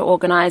event to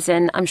organise,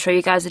 and I'm sure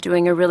you guys are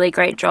doing a really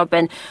great job.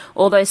 And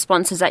all those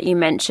sponsors that you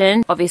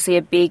mentioned, obviously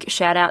a big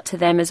shout out to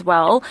them as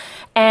well.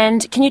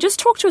 And can you just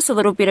talk to us a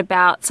little bit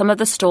about some of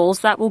the stalls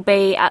that will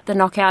be at the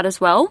knockout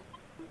as well?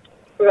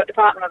 We've got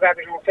Department of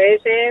Aboriginal Affairs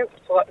there.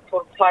 Forgot to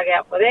put a plug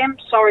out for them.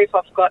 Sorry if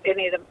I forgot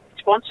any of the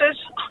sponsors.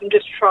 I'm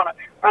just trying to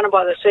run them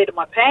by the seat of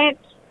my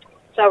pants.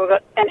 So we've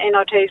got, and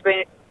NIT's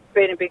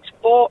been a big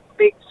support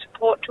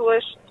to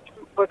us.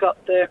 We've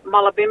got the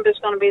Mullabimba's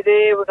going to be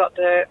there. We've got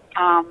the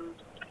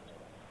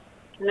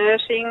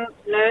nursing,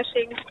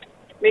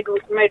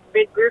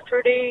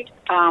 midwifery.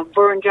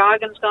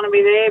 Burrinjargan's going to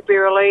be there.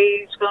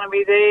 Birralee's going to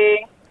be there.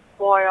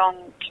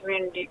 Wyong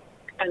Community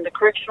and the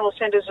correctional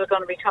centres are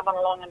going to be coming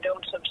along and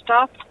doing some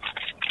stuff.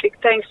 big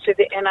thanks to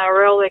the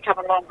NRL. They're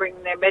coming along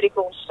bringing their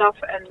medical stuff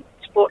and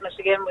supporting us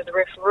again with the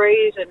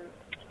referees and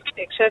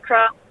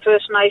etc.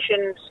 First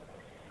Nations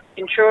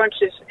insurance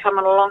is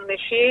coming along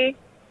this year.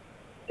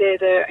 They're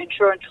the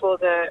insurance for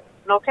the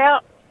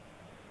knockout.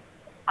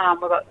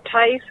 We've got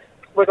TAFE.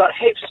 We've got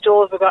heaps of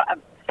stores. We've got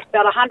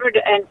about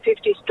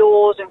 150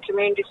 stores and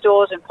community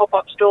stores and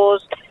pop-up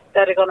stores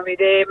that are going to be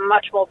there,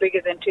 much more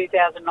bigger than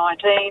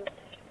 2019.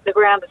 The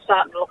ground is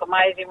starting to look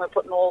amazing. We're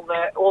putting all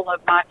the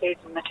marquees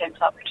and the tents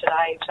up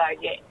today, so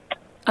yeah.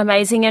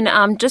 Amazing.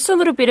 And just a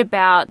little bit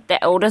about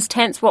the elders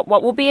tents. What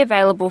will be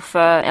available for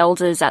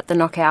elders at the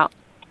knockout?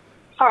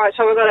 All right,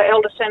 so we've got our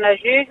elders tent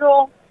as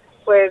usual.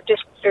 We're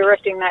just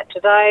erecting that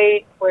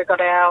today. We've got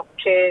our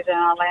chairs and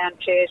our lounge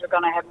chairs. We're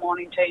going to have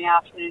morning tea,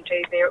 afternoon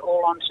tea. They're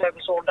all on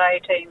service all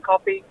day, tea and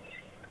coffee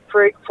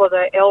for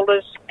the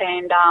elders.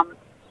 And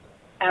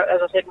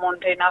as I said,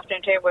 morning tea and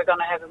afternoon tea. We're going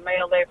to have a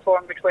meal there for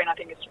them between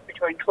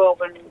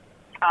 12 and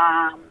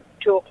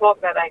 2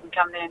 o'clock, that they can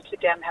come there and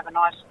sit down and have a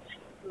nice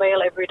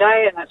meal every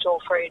day, and that's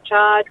all free of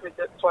charge.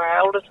 For our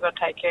elders, we've got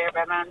to take care of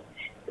the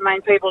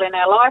main people in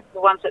our life,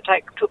 the ones that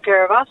took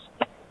care of us.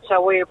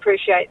 So we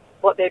appreciate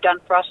what they've done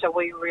for us, so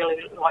we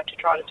really like to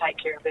try to take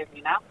care of them,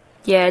 you know.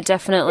 Yeah,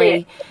 definitely.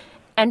 Yeah.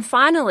 And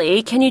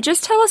finally, can you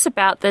just tell us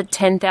about the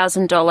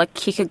 $10,000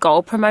 kick a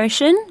goal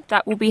promotion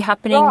that will be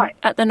happening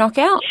at the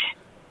knockout?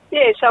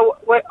 Yeah, so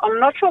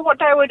I'm not sure what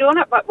day we're doing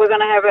it, but we're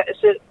going to have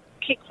it's a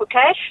kick for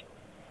cash.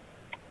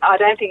 I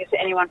don't think it's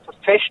anyone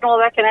professional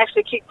that can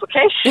actually kick for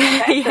cash.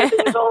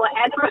 It's all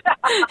animate.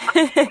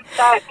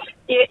 So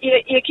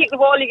you kick the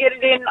ball, you get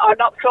it in. I'm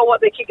not sure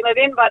what they're kicking it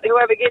in, but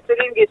whoever gets it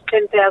in gets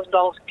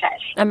 $10,000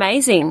 cash.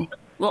 Amazing.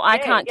 Well, I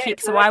can't kick,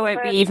 so I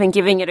won't be even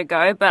giving it a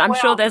go, but I'm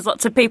sure there's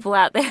lots of people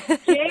out there.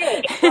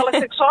 Yeah, well,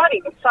 it's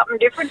exciting. It's something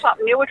different,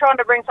 something new. We're trying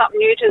to bring something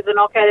new to the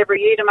knockout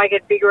every year to make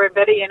it bigger and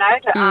better, you know,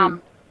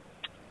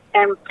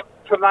 and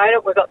promote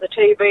it. We've got the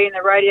TV and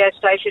the radio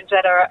stations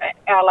that are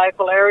our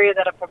local area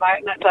that are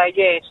promoting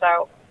it.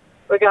 So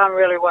we're going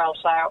really well.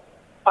 So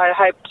I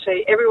hope to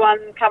see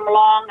everyone come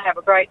along, have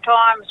a great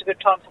time. It's a good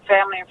time for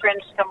family and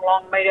friends to come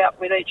along, meet up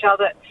with each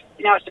other.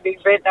 You know, it's a big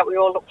event that we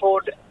all look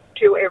forward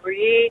to every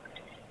year.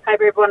 Hope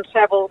everyone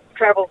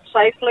travels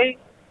safely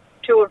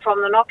to and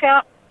from the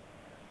knockout.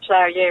 So,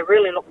 yeah,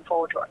 really looking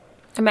forward to it.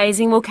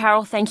 Amazing. Well,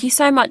 Carol, thank you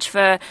so much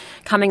for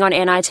coming on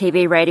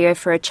NITV Radio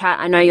for a chat.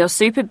 I know you're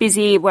super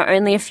busy. We're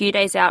only a few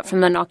days out from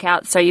the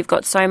knockout, so you've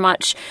got so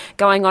much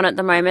going on at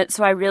the moment.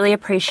 So I really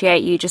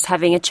appreciate you just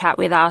having a chat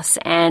with us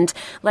and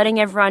letting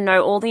everyone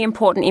know all the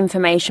important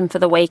information for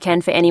the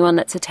weekend for anyone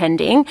that's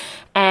attending.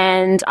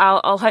 And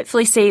I'll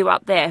hopefully see you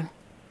up there.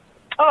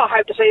 Oh, I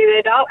hope to see you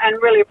there, Dale,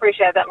 and really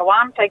appreciate that,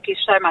 Luan. Thank you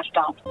so much,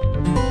 Dale.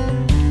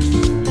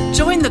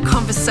 Join the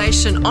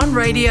conversation on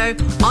radio,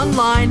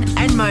 online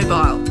and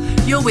mobile.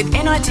 You're with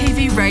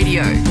NITV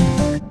Radio.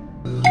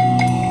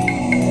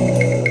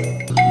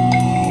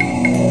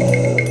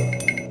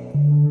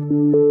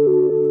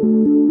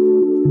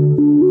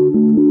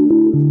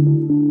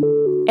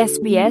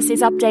 SBS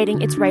is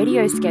updating its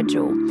radio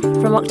schedule.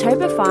 From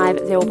October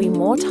 5, there will be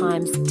more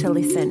times to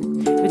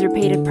listen, with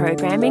repeated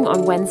programming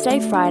on Wednesday,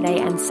 Friday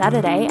and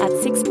Saturday at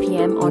 6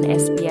 p.m. on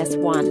SBS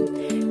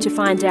 1. To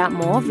find out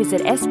more,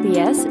 visit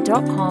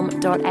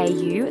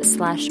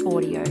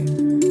sbs.com.au/audio.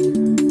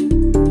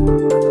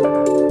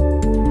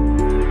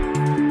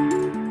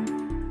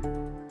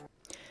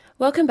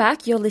 Welcome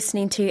back. You're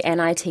listening to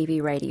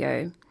NITV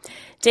Radio.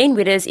 Dean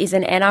Widders is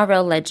an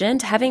NRL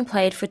legend, having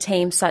played for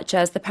teams such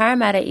as the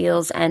Parramatta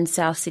Eels and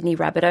South Sydney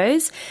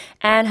Rabbitohs,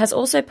 and has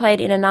also played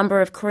in a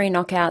number of Koori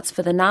knockouts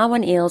for the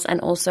Narwan Eels and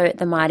also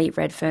the mighty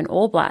Redfern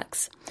All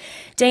Blacks.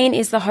 Dean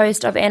is the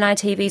host of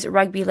NITV's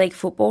Rugby League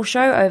football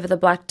show Over the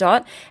Black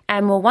Dot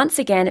and will once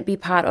again be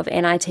part of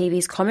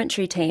NITV's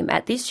commentary team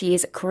at this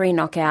year's Koori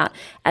knockout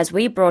as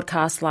we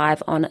broadcast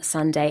live on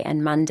Sunday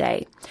and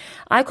Monday.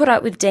 I caught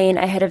up with Dean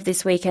ahead of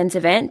this weekend's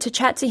event to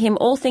chat to him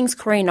all things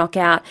Koori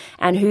knockout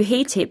and who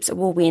he tips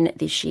will win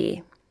this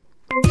year.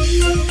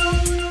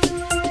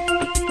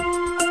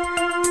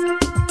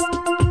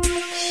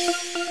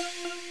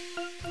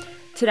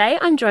 Today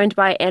I'm joined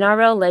by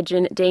NRL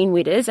legend Dean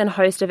Widders and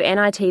host of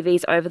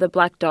NITV's Over the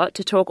Black Dot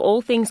to talk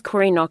all things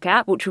Koori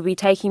knockout, which will be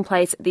taking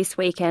place this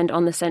weekend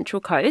on the Central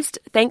Coast.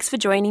 Thanks for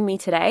joining me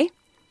today.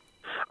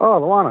 Oh,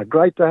 Luana,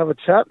 great to have a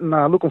chat and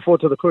looking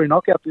forward to the Koori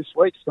knockout this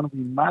week. It's going to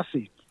be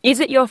massive.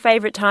 Is it your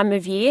favourite time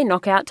of year,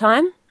 knockout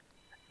time?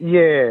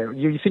 Yeah,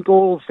 you think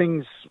all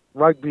things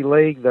rugby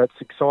league that's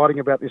exciting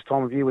about this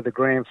time of year with the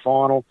grand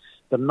final,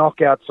 the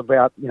knockouts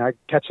about, you know,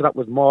 catching up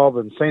with mob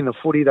and seeing the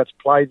footy that's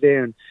played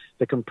there and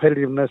the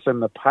competitiveness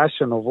and the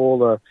passion of all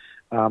the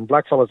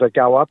blackfellas that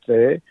go up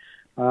there.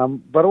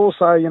 But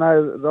also, you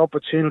know, the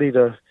opportunity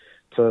to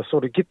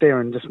sort of get there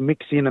and just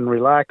mix in and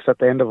relax at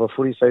the end of a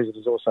footy season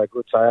is also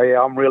good. So,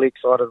 yeah, I'm really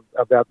excited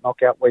about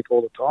knockout week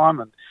all the time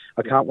and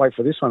I can't wait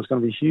for this one. It's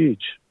going to be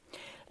huge.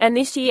 And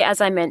this year,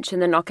 as I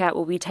mentioned, the knockout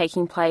will be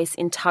taking place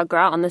in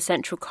Tuggerah on the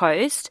Central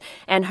Coast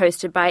and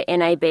hosted by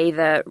NAB,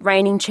 the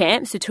reigning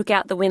champs who took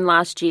out the win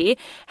last year.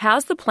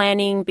 How's the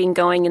planning been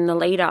going in the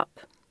lead-up?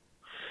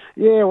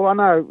 Yeah, well, I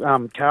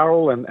know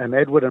Carol and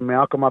Edward and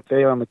Malcolm up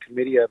there on the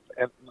committee of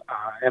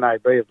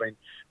NAB have been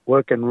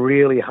working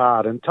really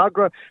hard. And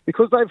Tuggerah,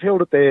 because they've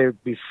held it there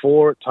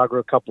before at Tuggerah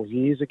a couple of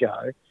years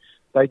ago,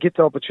 they get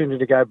the opportunity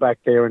to go back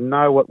there and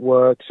know what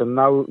works and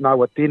know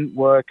what didn't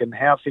work and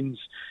how things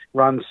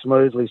run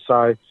smoothly.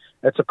 So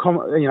it's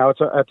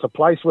a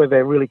place where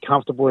they're really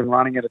comfortable in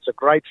running it. It's a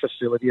great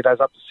facility. It has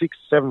up to 6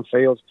 or 7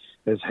 fields.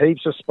 There's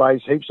heaps of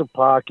space, heaps of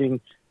parking,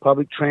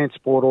 public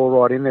transport all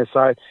right in there.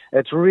 So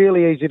it's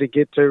really easy to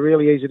get to,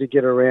 really easy to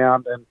get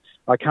around, and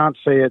I can't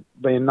see it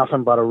being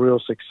nothing but a real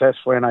success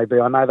for NAB.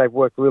 I know they've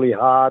worked really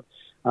hard.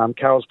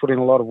 Carol's put in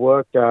a lot of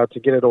work to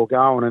get it all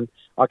going, and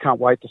I can't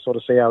wait to sort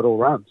of see how it all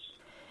runs.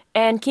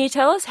 And can you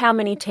tell us how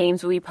many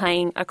teams will be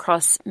playing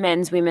across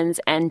men's, women's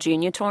and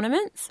junior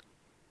tournaments?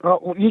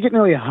 Well, you get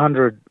nearly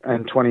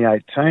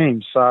 128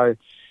 teams, so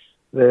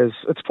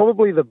it's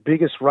probably the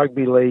biggest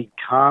rugby league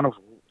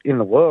carnival in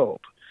the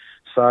world.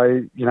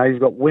 So, you've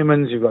got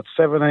women's, you've got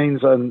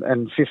 17s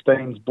and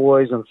 15s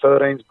boys and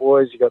 13s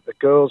boys, you've got the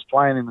girls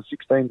playing in the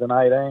 16s and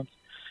 18s.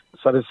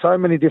 So there's so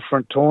many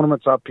different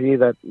tournaments up here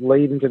that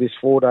lead into this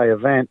 4-day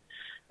event.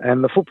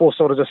 And the football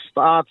sort of just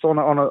starts on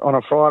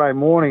a Friday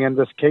morning and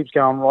just keeps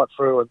going right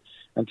through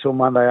until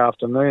Monday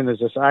afternoon. There's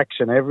just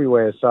action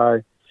everywhere.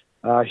 So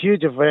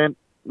huge event,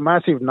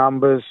 massive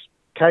numbers,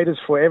 caters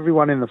for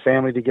everyone in the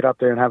family to get up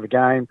there and have a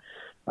game.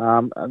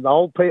 And the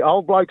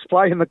old blokes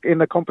play in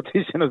the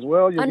competition as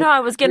well. I know. I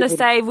was going to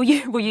say, will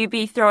you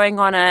be throwing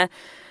on a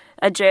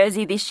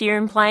jersey this year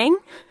and playing?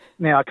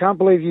 Now, I can't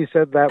believe you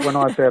said that when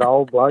I said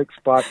old blokes,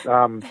 but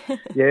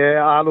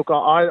look,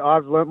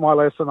 I've learnt my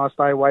lesson. I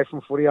stay away from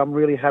footy. I'm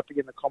really happy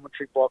in the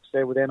commentary box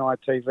there with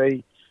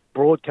NITV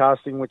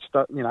broadcasting, which,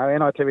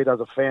 NITV does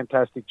a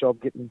fantastic job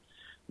getting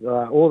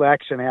all the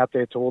action out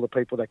there to all the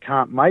people that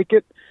can't make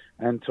it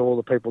and to all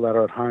the people that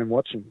are at home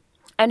watching.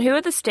 And who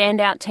are the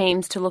standout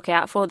teams to look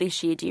out for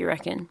this year, do you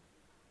reckon?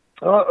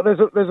 There's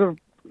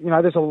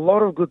a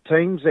lot of good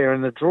teams there,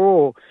 and the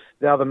draw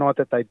the other night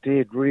that they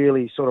did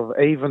really sort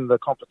of evened the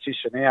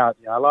competition out.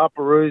 La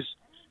Perouse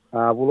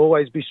will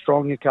always be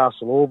strong.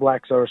 Newcastle All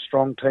Blacks are a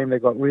strong team.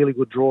 They've got really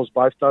good draws,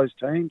 both those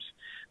teams.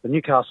 The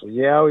Newcastle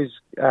Yowies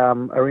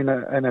are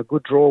in a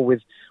good draw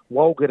with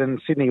Walgett and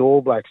Sydney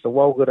All Blacks. The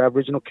Walgett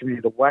Aboriginal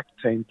community, the WAC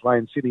team,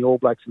 playing Sydney All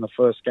Blacks in the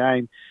first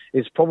game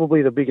is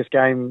probably the biggest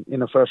game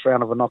in the first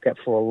round of a knockout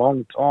for a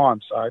long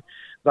time. So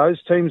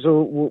those teams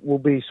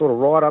will be sort of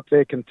right up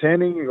there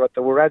contending. You've got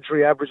the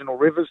Wiradjuri Aboriginal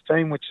Rivers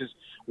team, which is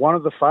one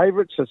of the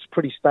favourites. It's a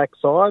pretty stacked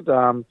side.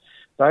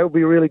 They'll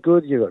be really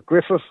good. You've got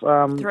Griffith.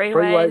 Three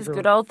ways,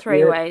 good old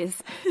three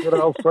ways. Good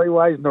old 3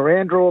 ways.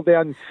 Narandra all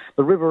down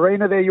the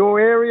Riverina, they're your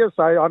area.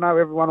 So I know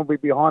everyone will be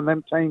behind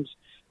them teams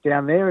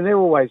down there, and they're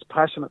always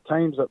passionate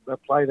teams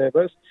that play their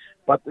best.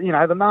 But, the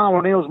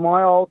Narwhal Eels,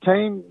 my old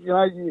team,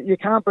 you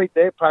can't beat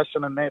their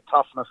passion and their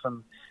toughness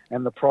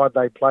and the pride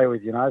they play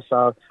with,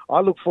 So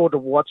I look forward to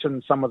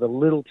watching some of the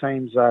little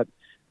teams that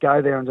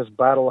go there and just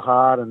battle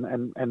hard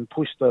and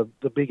push the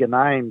bigger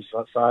names.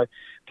 So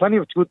plenty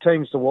of good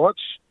teams to watch.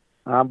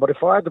 But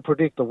if I had to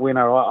predict the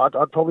winner,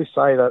 I'd probably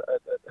say that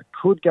it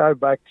could go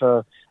back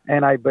to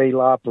NAB,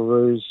 La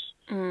Perouse,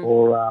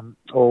 or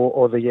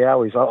the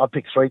Yowies. I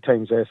picked 3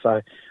 teams there,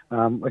 so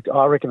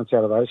I reckon it's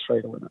out of those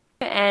 3 to win it.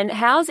 And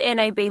how's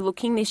NAB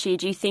looking this year?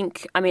 Do you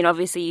think,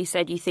 obviously you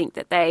said you think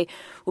that they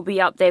will be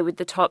up there with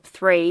the top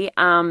 3.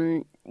 How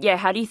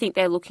do you think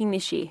they're looking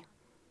this year?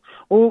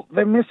 Well,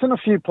 they're missing a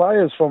few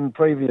players from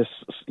previous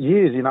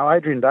years.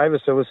 Adrian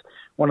Davis, who was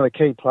one of the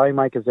key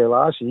playmakers there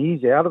last year,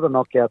 he's out of the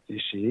knockout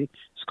this year.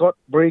 Scott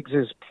Briggs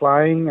is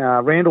playing.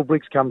 Randall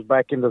Briggs comes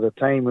back into the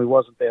team, who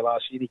wasn't there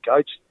last year. He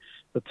coached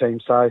the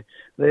team. So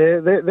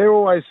they're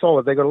always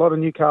solid. They've got a lot of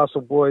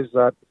Newcastle boys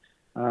that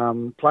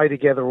play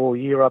together all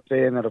year up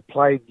there and that have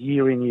played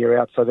year in, year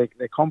out. So their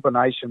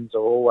combinations are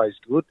always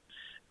good.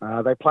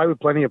 They play with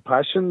plenty of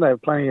passion. They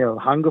have plenty of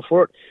hunger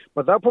for it.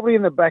 But they're probably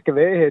in the back of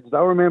their heads.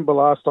 They'll remember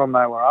last time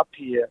they were up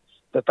here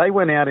that they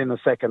went out in the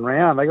second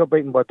round. They got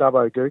beaten by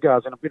Dubbo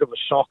Gugas in a bit of a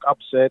shock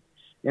upset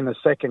in the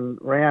second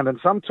round.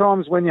 And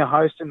sometimes when you're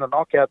hosting the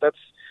knockout, that's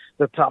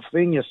the tough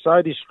thing. You're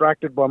so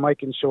distracted by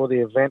making sure the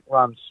event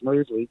runs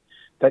smoothly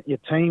that your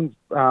team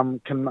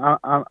can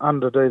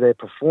underdo their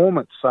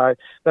performance. So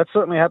that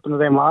certainly happened to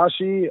them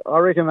last year. I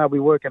reckon they'll be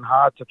working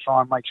hard to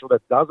try and make sure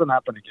that doesn't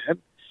happen again.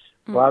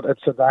 But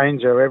it's a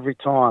danger every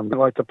time.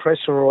 Like the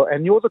pressure,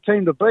 and you're the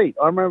team to beat.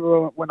 I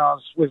remember when I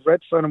was with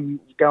Redfern and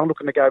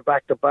looking to go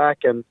back-to-back,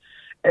 and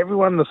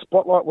everyone, the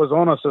spotlight was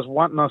on us, just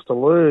wanting us to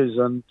lose.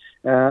 And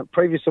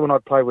previously when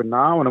I'd played with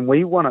Narwhal and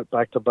we won it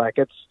back-to-back,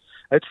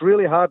 it's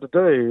really hard to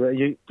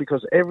do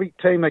because every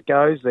team that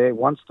goes there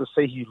wants to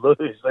see you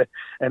lose.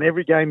 And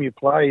every game you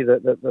play,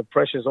 the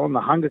pressure's on,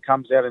 the hunger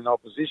comes out in the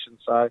opposition.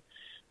 So,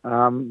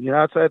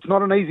 it's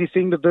not an easy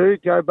thing to do,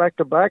 go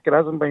back-to-back. It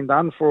hasn't been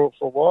done for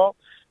a while.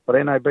 But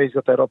NAB's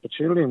got that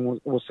opportunity, and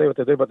we'll see what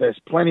they do. But there's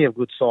plenty of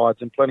good sides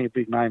and plenty of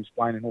big names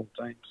playing in all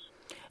teams.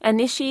 And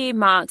this year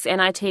marks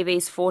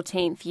NITV's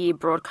 14th year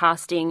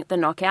broadcasting the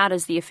knockout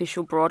as the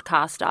official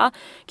broadcaster.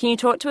 Can you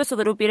talk to us a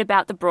little bit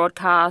about the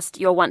broadcast?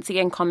 You're once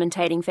again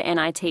commentating for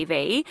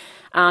NITV.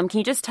 Can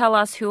you just tell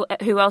us who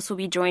else will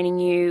be joining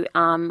you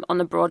on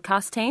the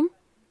broadcast team?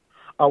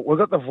 Oh, we've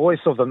got the voice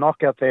of the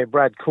knockout there,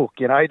 Brad Cook.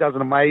 You know, he does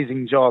an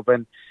amazing job,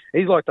 and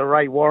he's like the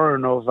Ray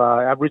Warren of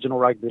Aboriginal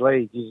Rugby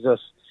League.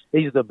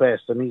 He's the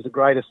best, and he's the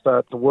greatest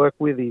to work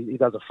with. He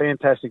does a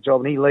fantastic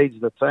job, and he leads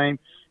the team.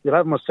 You'll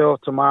have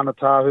myself, Tamana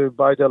Tahu,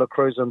 Bo Dela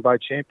Cruz, and Bo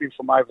Champion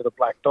from Over the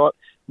Black Dot.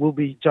 We'll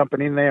be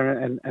jumping in there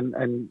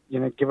and you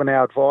know, giving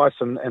our advice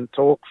and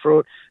talk through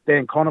it.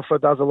 Dan Conifer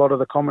does a lot of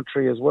the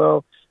commentary as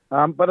well.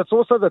 But it's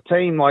also the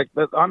team. Like,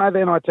 I know the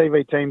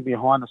NITV team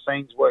behind the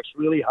scenes works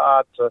really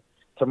hard to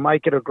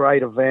make it a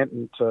great event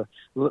and to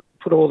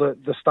put all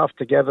the stuff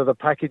together, the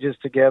packages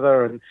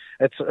together. And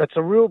it's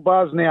a real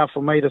buzz now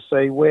for me to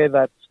see where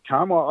that's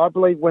come. I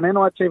believe when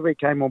NITV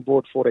came on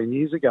board 14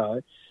 years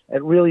ago,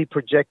 it really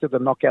projected the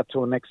knockout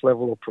to a next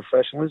level of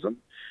professionalism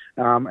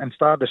and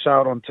started to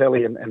show it on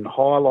telly and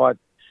highlight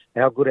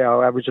how good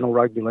our Aboriginal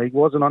Rugby League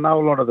was. And I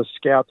know a lot of the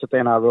scouts at the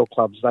NRL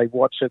clubs, they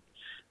watch it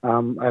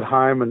at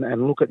home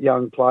and look at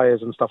young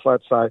players and stuff like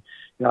that. So,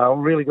 you know, I've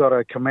really got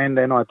to commend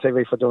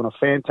NITV for doing a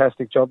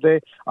fantastic job there.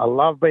 I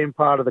love being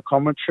part of the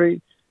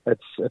commentary.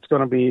 It's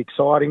going to be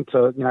exciting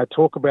to, you know,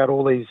 talk about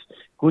all these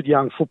good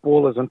young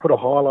footballers and put a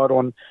highlight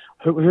on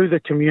who the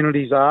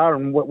communities are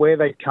and where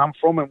they come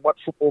from and what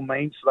football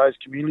means to those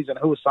communities and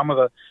who are some of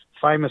the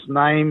famous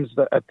names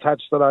that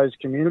attach to those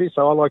communities.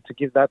 So I like to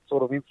give that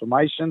sort of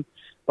information.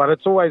 But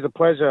it's always a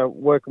pleasure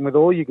working with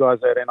all you guys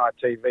at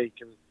NITV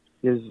because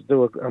you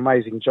do an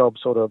amazing job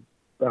sort of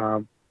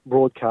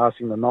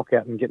broadcasting the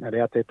knockout and getting it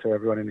out there to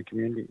everyone in the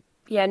community.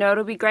 Yeah, no,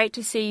 it'll be great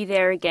to see you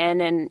there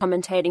again and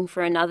commentating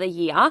for another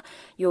year.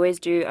 You always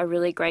do a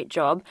really great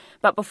job.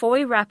 But before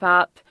we wrap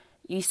up,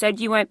 you said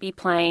you won't be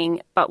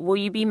playing, but will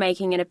you be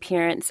making an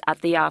appearance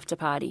at the after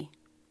party?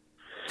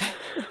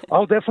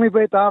 I'll definitely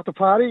be at the after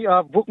party.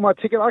 I've booked my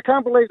ticket. I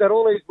can't believe that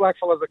all these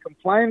blackfellas are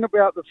complaining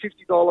about the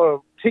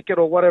 $50 ticket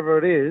or whatever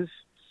it is,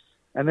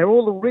 and they're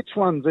all the rich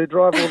ones who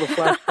drive all the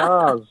flash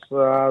cars.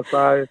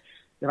 So,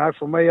 you know,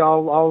 for me, I've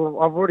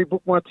already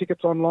booked my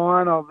tickets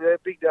online.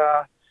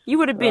 You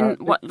would have been,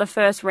 the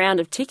first round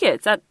of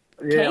tickets?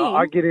 Yeah, keen.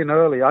 I get in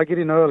early.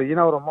 You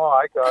know what I'm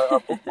like. I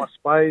book my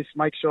space,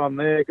 make sure I'm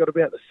there, got to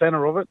be at the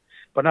centre of it.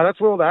 But no, that's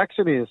where all the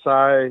action is.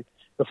 So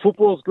the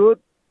football's good,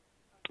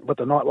 but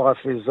the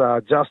nightlife is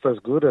just as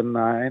good and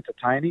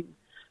entertaining.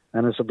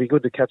 And it'll be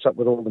good to catch up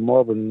with all the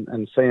mob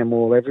and see them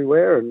all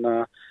everywhere.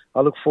 And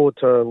I look forward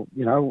to,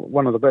 you know,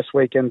 one of the best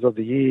weekends of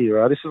the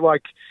year. This is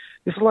like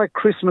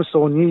Christmas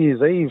or New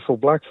Year's Eve for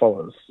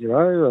blackfellas, you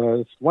know.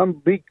 It's one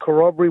big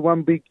corroboree,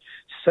 one big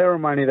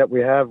ceremony that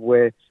we have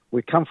where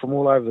we come from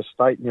all over the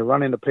state and you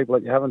run into people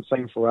that you haven't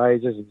seen for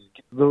ages and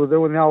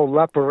doing the old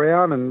lap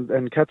around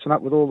and catching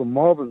up with all the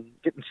mob and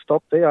getting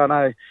stopped there. I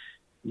know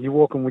you're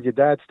walking with your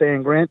dad,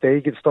 Stan Grant there,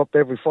 you get stopped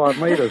every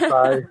 5 metres.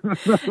 So.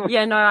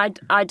 Yeah, no,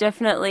 I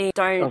definitely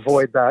don't.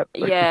 Avoid that.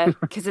 Yeah,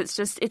 because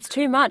it's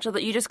too much.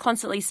 You're just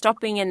constantly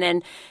stopping and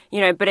then,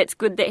 you know, but it's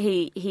good that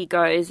he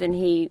goes and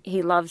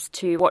he loves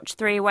to watch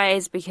three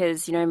ways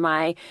because, you know,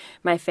 my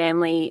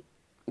family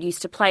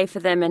used to play for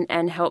them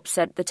and help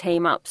set the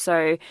team up.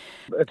 So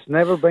it's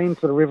never been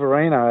to the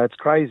Riverina. It's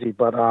crazy,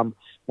 but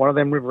one of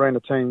them Riverina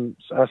teams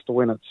has to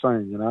win it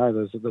soon. You know,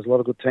 there's a lot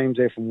of good teams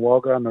there from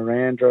Wagga,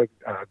 Narandra,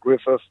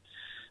 Griffith.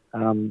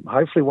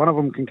 Hopefully one of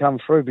them can come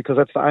through because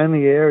that's the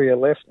only area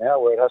left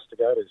now where it has to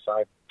go to.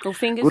 So, well,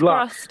 fingers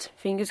crossed.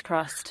 Fingers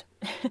crossed.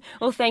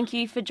 Well, thank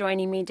you for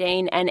joining me,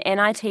 Dean. And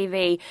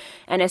NITV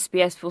and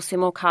SBS will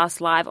simulcast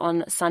live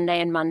on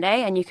Sunday and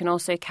Monday, and you can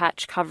also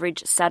catch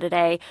coverage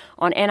Saturday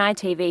on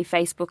NITV,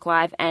 Facebook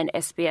Live and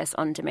SBS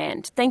On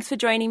Demand. Thanks for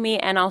joining me,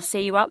 and I'll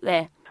see you up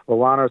there.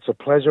 Luana, it's a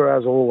pleasure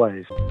as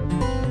always.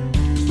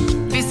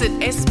 Visit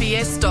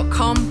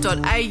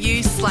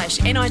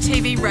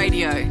sbs.com.au/NITV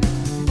radio.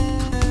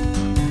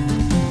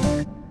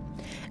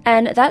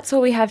 And that's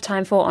all we have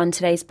time for on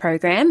today's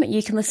program.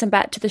 You can listen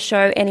back to the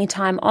show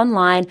anytime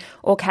online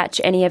or catch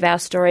any of our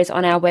stories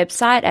on our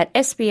website at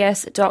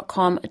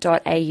sbs.com.au.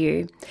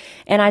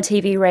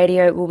 NITV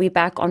Radio will be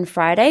back on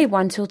Friday,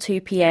 1 till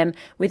 2 p.m,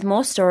 with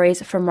more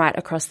stories from right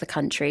across the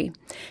country.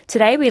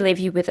 Today we leave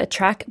you with a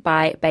track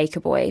by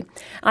Baker Boy.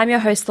 I'm your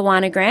host,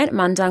 Luana Grant.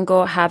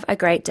 Mandungo, have a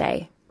great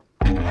day.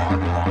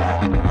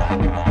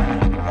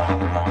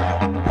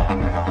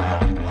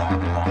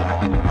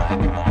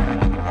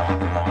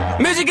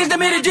 Music is the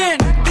medicine.